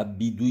بکنه و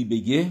بیدوی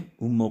بگه،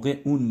 اون موقع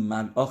اون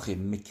ملاخ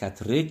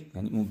مکترگ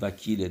یعنی اون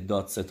وکیل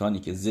دادستانی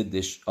که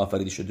ضدش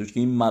آفریده شده که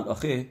این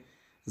ملاخه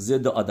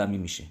ضد آدمی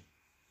میشه،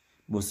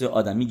 واسه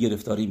آدمی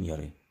گرفتاری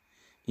میاره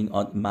این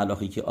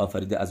ملاخی که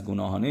آفریده از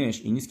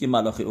گناهانش این نیست که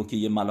ملاخی اوکی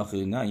یه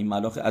ملاخی، نه، این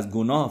ملاخی از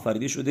گناه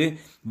آفریده شده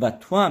و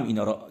تو هم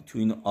اینا رو تو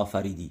این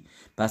آفریدی،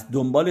 پس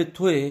دنبال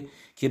توئه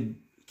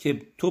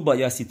که تو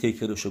بایستی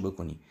تکرارشو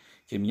بکنی.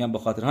 که میگم به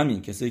خاطر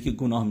همین کسایی که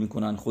گناه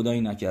میکنن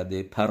خدایی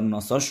نکرده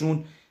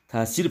پرناساشون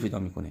تاثیر پیدا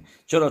میکنه.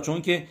 چرا؟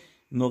 چون که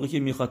موقعی که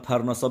میخواد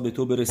پرناسا به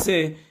تو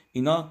برسه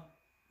اینا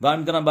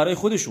برمیدارن برای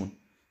خودشون،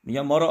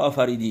 میگن ما رو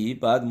آفریدی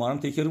بعد ما هم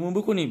تکرارمون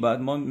بکنی، بعد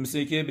ما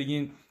مثل که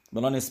بگین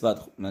بلا نسبت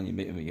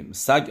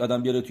سگ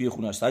آدم بیاره توی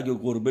خونش، سگ و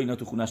گربه اینا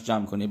تو خونش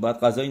جمع کنه، بعد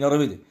غذا اینا رو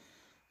بده،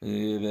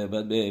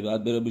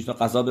 بعد بره بهشون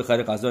غذا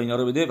بخره، غذا اینا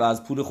رو بده و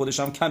از پول خودش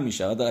هم کم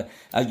میشه.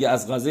 اگه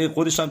از غذای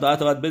خودش هم تا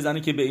باید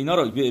بزنه که به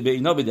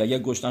اینا بده، اگه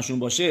گشتنشون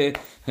باشه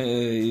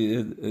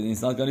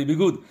انسان کنی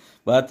بگود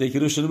باید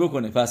تکرار شروع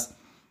بکنه. پس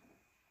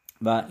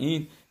و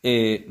این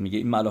میگه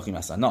این ملاخی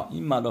مثلا نه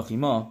این ملاخی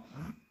ما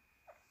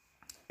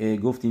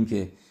گفتیم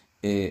که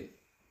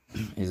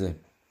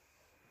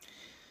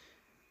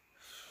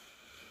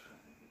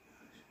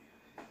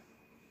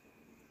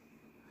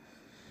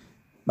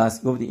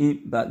بس گفت این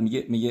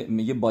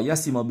میگه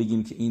بایستی ما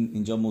بگیم که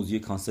اینجا موضوع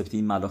کانسپت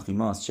این ملاخی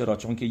ماست. چرا؟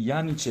 چون که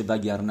یعنی چه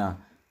وگرنه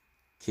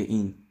که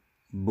این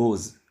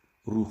بز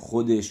رو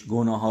خودش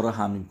گناه ها رو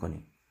حمل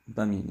میکنه.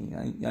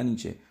 یعنی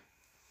چه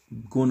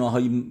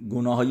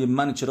گناههای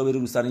من چرا بره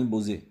رو سر این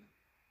بزه؟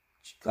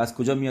 از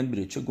کجا میاد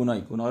بره؟ چه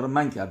گناه رو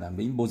من کردم،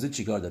 به این بزه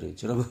چیکار داره؟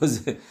 چرا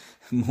بزه؟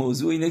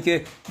 موضوع اینه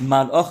که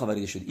ملاخ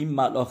آفریده شد، این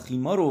ملاخی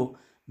ما رو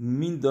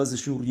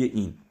میندازشون روی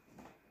این.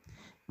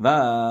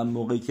 و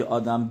موقعی که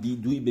آدم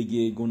بیدوی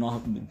بگه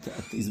گناه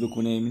تیز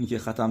بکنه، اینی که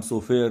ختم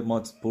سفر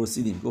ما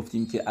پرسیدیم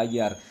گفتیم که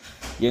اگر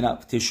یه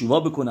تشووا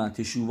بکنن،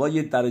 تشووا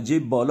درجه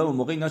بالا، و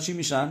موقع اینا چی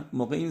میشن؟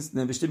 موقع این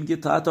نوشته میگه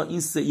تا حتی این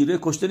سیره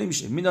کشته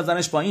نمیشه،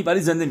 میندازنش پایین ولی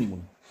زنده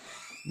میمونه،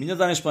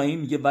 میندازنش پایین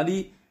میگه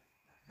ولی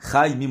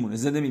خی میمونه،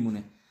 زنده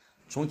میمونه،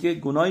 چون که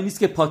گناهی نیست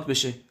که پاک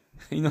بشه.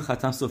 اینو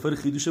ختم سفر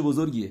خیدوش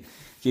بزرگیه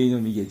که اینو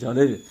میگه،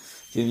 جالبه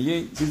که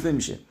میگه چیز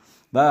نمیشه.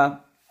 و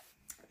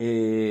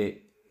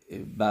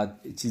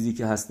بعد چیزی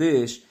که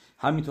هستش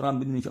همینطور هم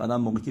بدونی که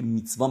آدم موقعی که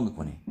میتوا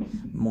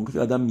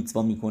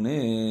میکنه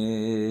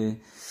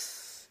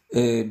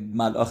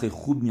ملاخ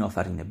خوب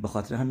میآفرینه. به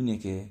خاطر همینه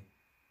که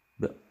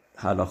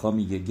هلاخا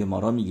میگه،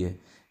 گمارا میگه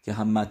که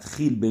هم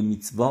مدخیل به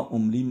میتوا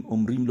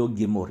عمریم لو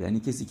گمور، یعنی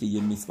کسی که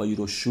یه میتوایی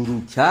رو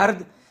شروع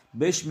کرد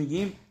بهش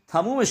میگیم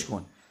تمومش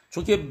کن،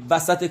 چون که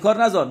وسط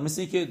کار نذار،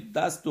 مثل که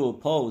دست و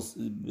پا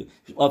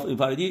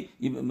آفریدی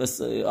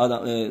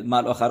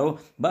ملاخ رو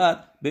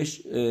بعد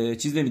بهش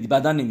چیز نمیدی،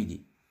 بدن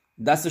نمیدی،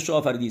 دستش رو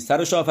آفریدی،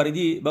 سرش رو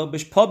آفریدی،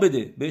 بهش پا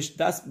بده، بهش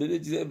دست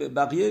بده،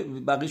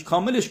 بقیهش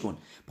کاملش کن.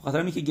 به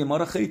خاطر اینکه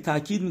گمارا خیلی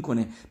تاکید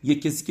میکنه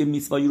یک کسی که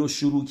میتوایی رو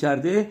شروع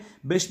کرده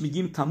بهش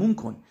میگیم تموم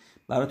کن.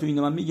 براتون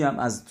اینو من میگم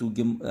از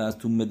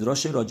تو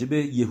مدراش راجب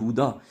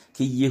یهودا،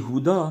 که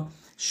یهودا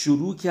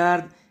شروع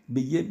کرد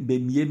به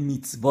یه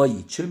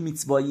میتوایی. چه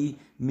میتوایی؟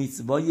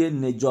 میتوای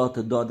نجات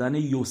دادن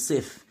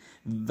یوسف،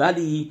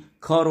 ولی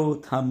کارو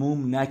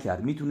تموم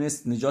نکرد،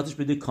 میتونست نجاتش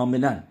بده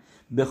کاملا.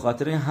 به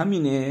خاطر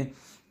همینه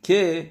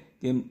که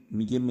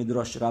میگه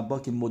مدراش ربا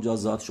که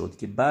مجازات شد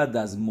که بعد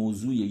از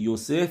موضوع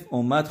یوسف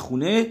اومد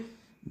خونه،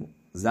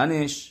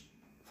 زنش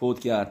فوت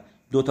کرد،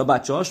 2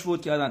 بچه‌هاش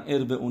فوت کردن،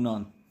 ارب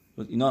اونان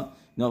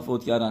اینا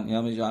فوت کردن،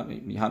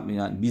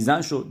 یعنی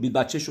بیزن شد، بی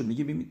بچه شد.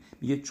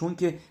 میگه چون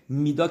که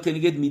میدا که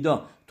نگید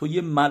میدا، تو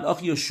یه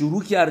ملاخی رو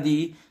شروع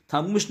کردی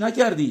تمومش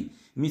نکردی،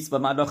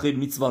 ملاخ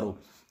میتوا رو،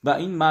 و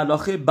این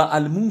ملاخ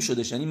بعلموم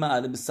شدش،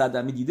 یعنی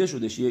صدمی دیده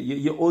شدش،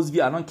 یه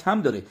عضوی الان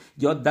کم داره،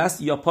 یا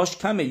دست یا پاش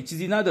کمه، یه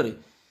چیزی نداره،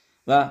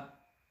 و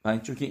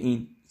چون که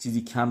این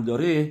چیزی کم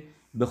داره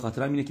به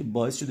خاطر اینه که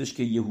باعث شدش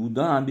که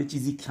یهودا هم یه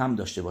چیزی کم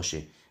داشته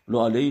باشه،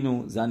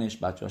 لوالینو، زنش،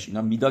 بچه‌اش،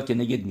 اینا میدا که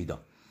نگید میدا.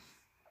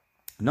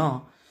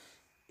 نه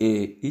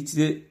یه چیز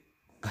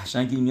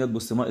قشنگی میاد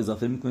بسته ما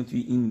اضافه میکنه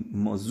توی این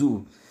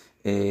موضوع.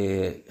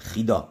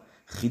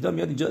 خیدا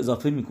میاد اینجا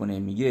اضافه میکنه،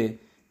 میگه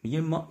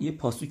ما یه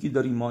پاسوکی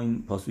داریم، ما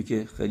این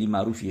پاسوک خیلی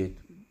معروفیه،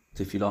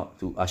 تفیلا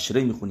تو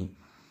اشره میخونیم.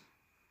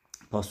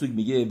 پاسوک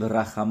میگه به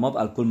رحماب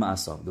الکل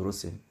معصاب،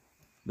 درسته؟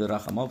 به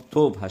رحماب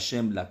توب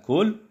هشم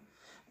لکل،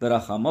 به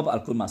رحماب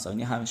الکل معصاب،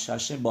 یعنی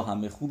هشم با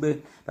همه خوبه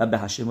و به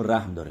هشم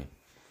رحم داره.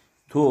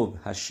 توب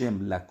هشم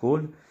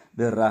لکل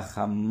به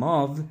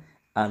رحماب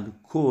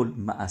الکل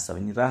معصب،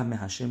 یعنی رحم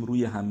هشم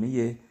روی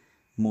همه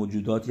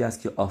موجوداتی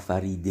است که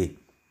آفریده.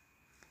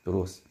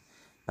 درست؟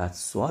 بعد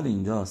سوال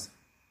اینجاست،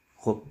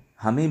 خب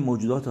همه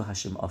موجودات رو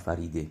هشم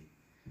آفریده،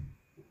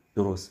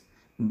 درست؟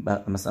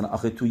 مثلا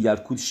آخه تو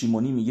یلکوت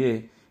شیمونی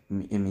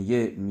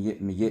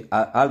میگه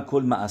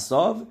الکل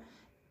معصب،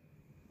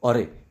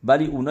 آره،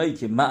 ولی اونایی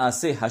که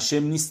معصه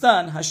هشم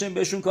نیستن هشم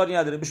بهشون کاری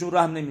نداره، بهشون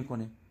رحم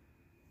نمیکنه.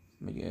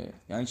 میگه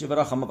یعنی چه؟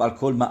 برای خماب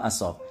الکل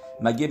معصب،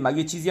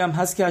 مگه چیزی هم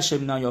هست که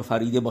هشم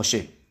نیافریده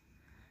باشه؟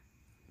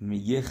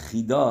 میگه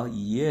خدا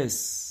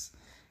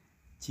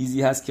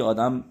چیزی هست که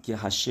آدم که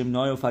هشم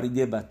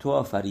نیافریده و تو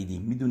آفریدی.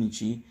 میدونی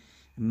چی؟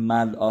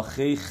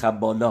 ملاخه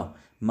خبالا،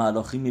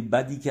 ملاخیم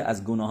بدی که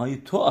از گناههای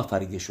تو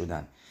آفریده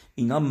شدن.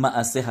 اینا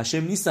معصه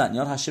هشم نیستن.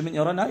 یار هشم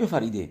اینا را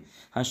نیافریده.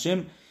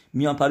 هشم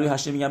میان پروی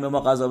هشم میگن به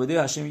ما غذا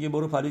بده، هشم میگه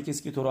برو پروی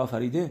کسی که تو را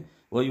آفریده.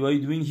 وای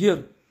دوین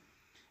هیر.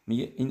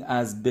 میگه این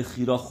از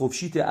بخیرا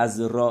خوبشیت،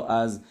 از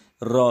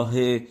راه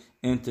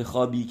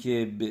انتخابی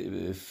که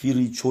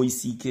فری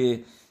چویسی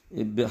که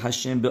به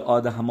هشم به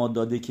آدم ها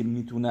داده که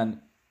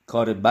میتونن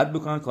کار بد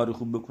بکنن کار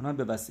خوب بکنن،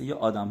 به واسطه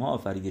آدم ها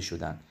آفریده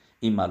شدن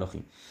این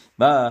ملاخیم.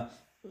 و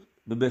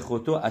به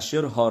خودتو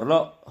اشر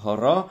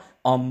هارا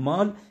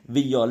آمال و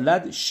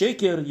یالد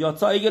شکر یا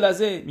تا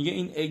اگلزه. میگه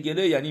این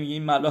اگله یعنی میگه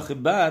این ملاخ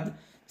بد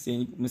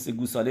مثل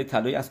گوساله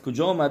طلایی از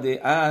کجا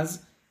آمده؟ از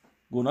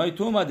گناه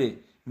تو اومده.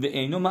 و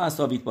اینو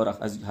معصابیت بارخ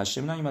از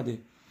هشم نیومده.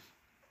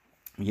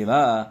 میگه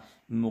و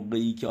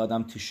موقعی که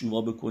آدم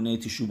تشوبا بکنه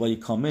تشوبای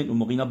کامل، اون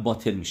موقع اینا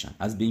باطل میشن،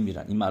 از بین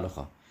میرن این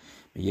ملاخا.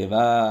 میگه و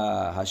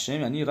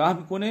هشم یعنی رحم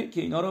میکنه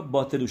که اینا رو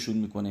باطلشون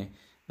میکنه.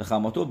 به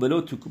خماتو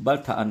بلو تکبل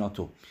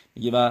تعناتو.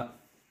 میگه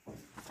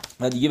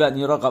و دیگه بعد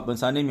این را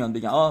مثلا نمیان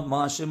بگن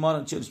ما هشم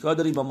ما چیکار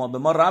داری با ما، به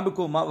ما رحم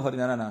بکن. ما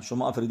آفریده نه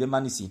شما آفریده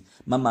من نیستی،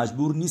 من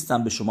مجبور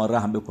نیستم به شما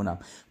رحم بکنم.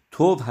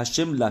 تو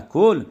هشم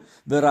لکل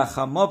و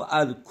رحماب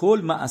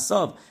الکل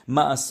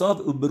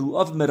معصاب و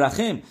بروآف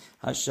مرخم.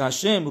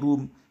 هشم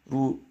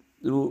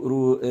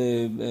رو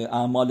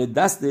اعمال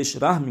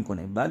دستش رحم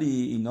میکنه،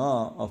 ولی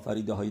اینا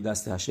آفریده های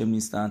دست هشم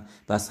نیستن.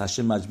 پس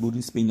هشم مجبور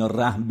نیست به اینا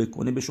رحم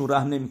بکنه، بهشون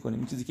رحم نمیکنه.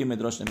 این چیزی که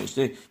مدراش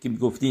نوشته که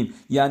میگفتیم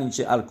یعنی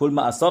چه الکل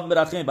معصاب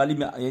مرخم،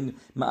 ولی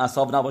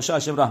معصاب نباشه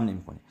هشم رحم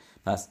نمیکنه.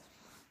 پس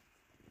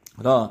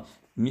را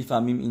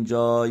میفهمیم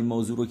اینجا این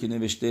موضوع رو که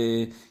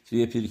نوشته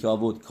توی پیرکه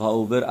آبود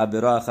کاوبر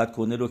ابرا اخد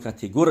کنه رو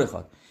کتگور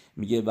خواهد.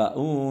 میگه و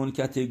اون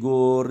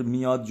کتگور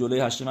میاد جلوی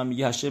هشم، من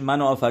میگه هشم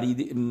منو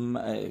آفرید،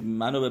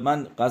 منو به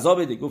من غذا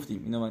بده.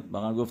 گفتیم اینو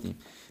واقعا گفتیم.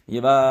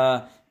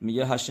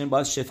 میگه هشم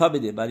باید شفا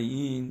بده، ولی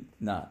این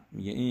نه،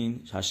 میگه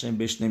این هشم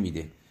بهش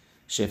نمیده،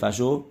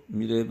 شفاشو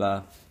میره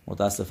و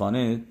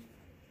متاسفانه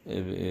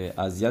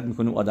اذیت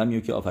میکنه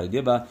آدمیو که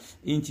آفریده. و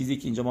این چیزی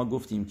که اینجا ما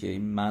گفتیم که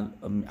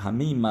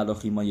همه این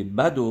ملاخیمای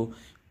بد و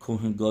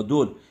کوهن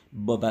گادول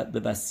به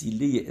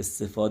وسیله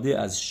استفاده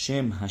از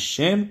شم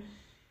هشم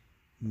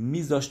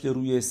میذاشته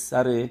روی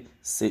سر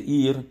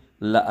سعیر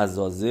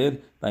لعزازل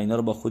و اینا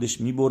رو با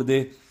خودش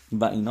میبرده.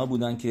 و اینا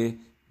بودن که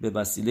به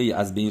وسیله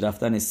از بین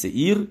رفتن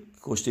سعیر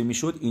کشته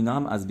میشد، اینا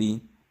هم از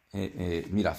بین میرفت.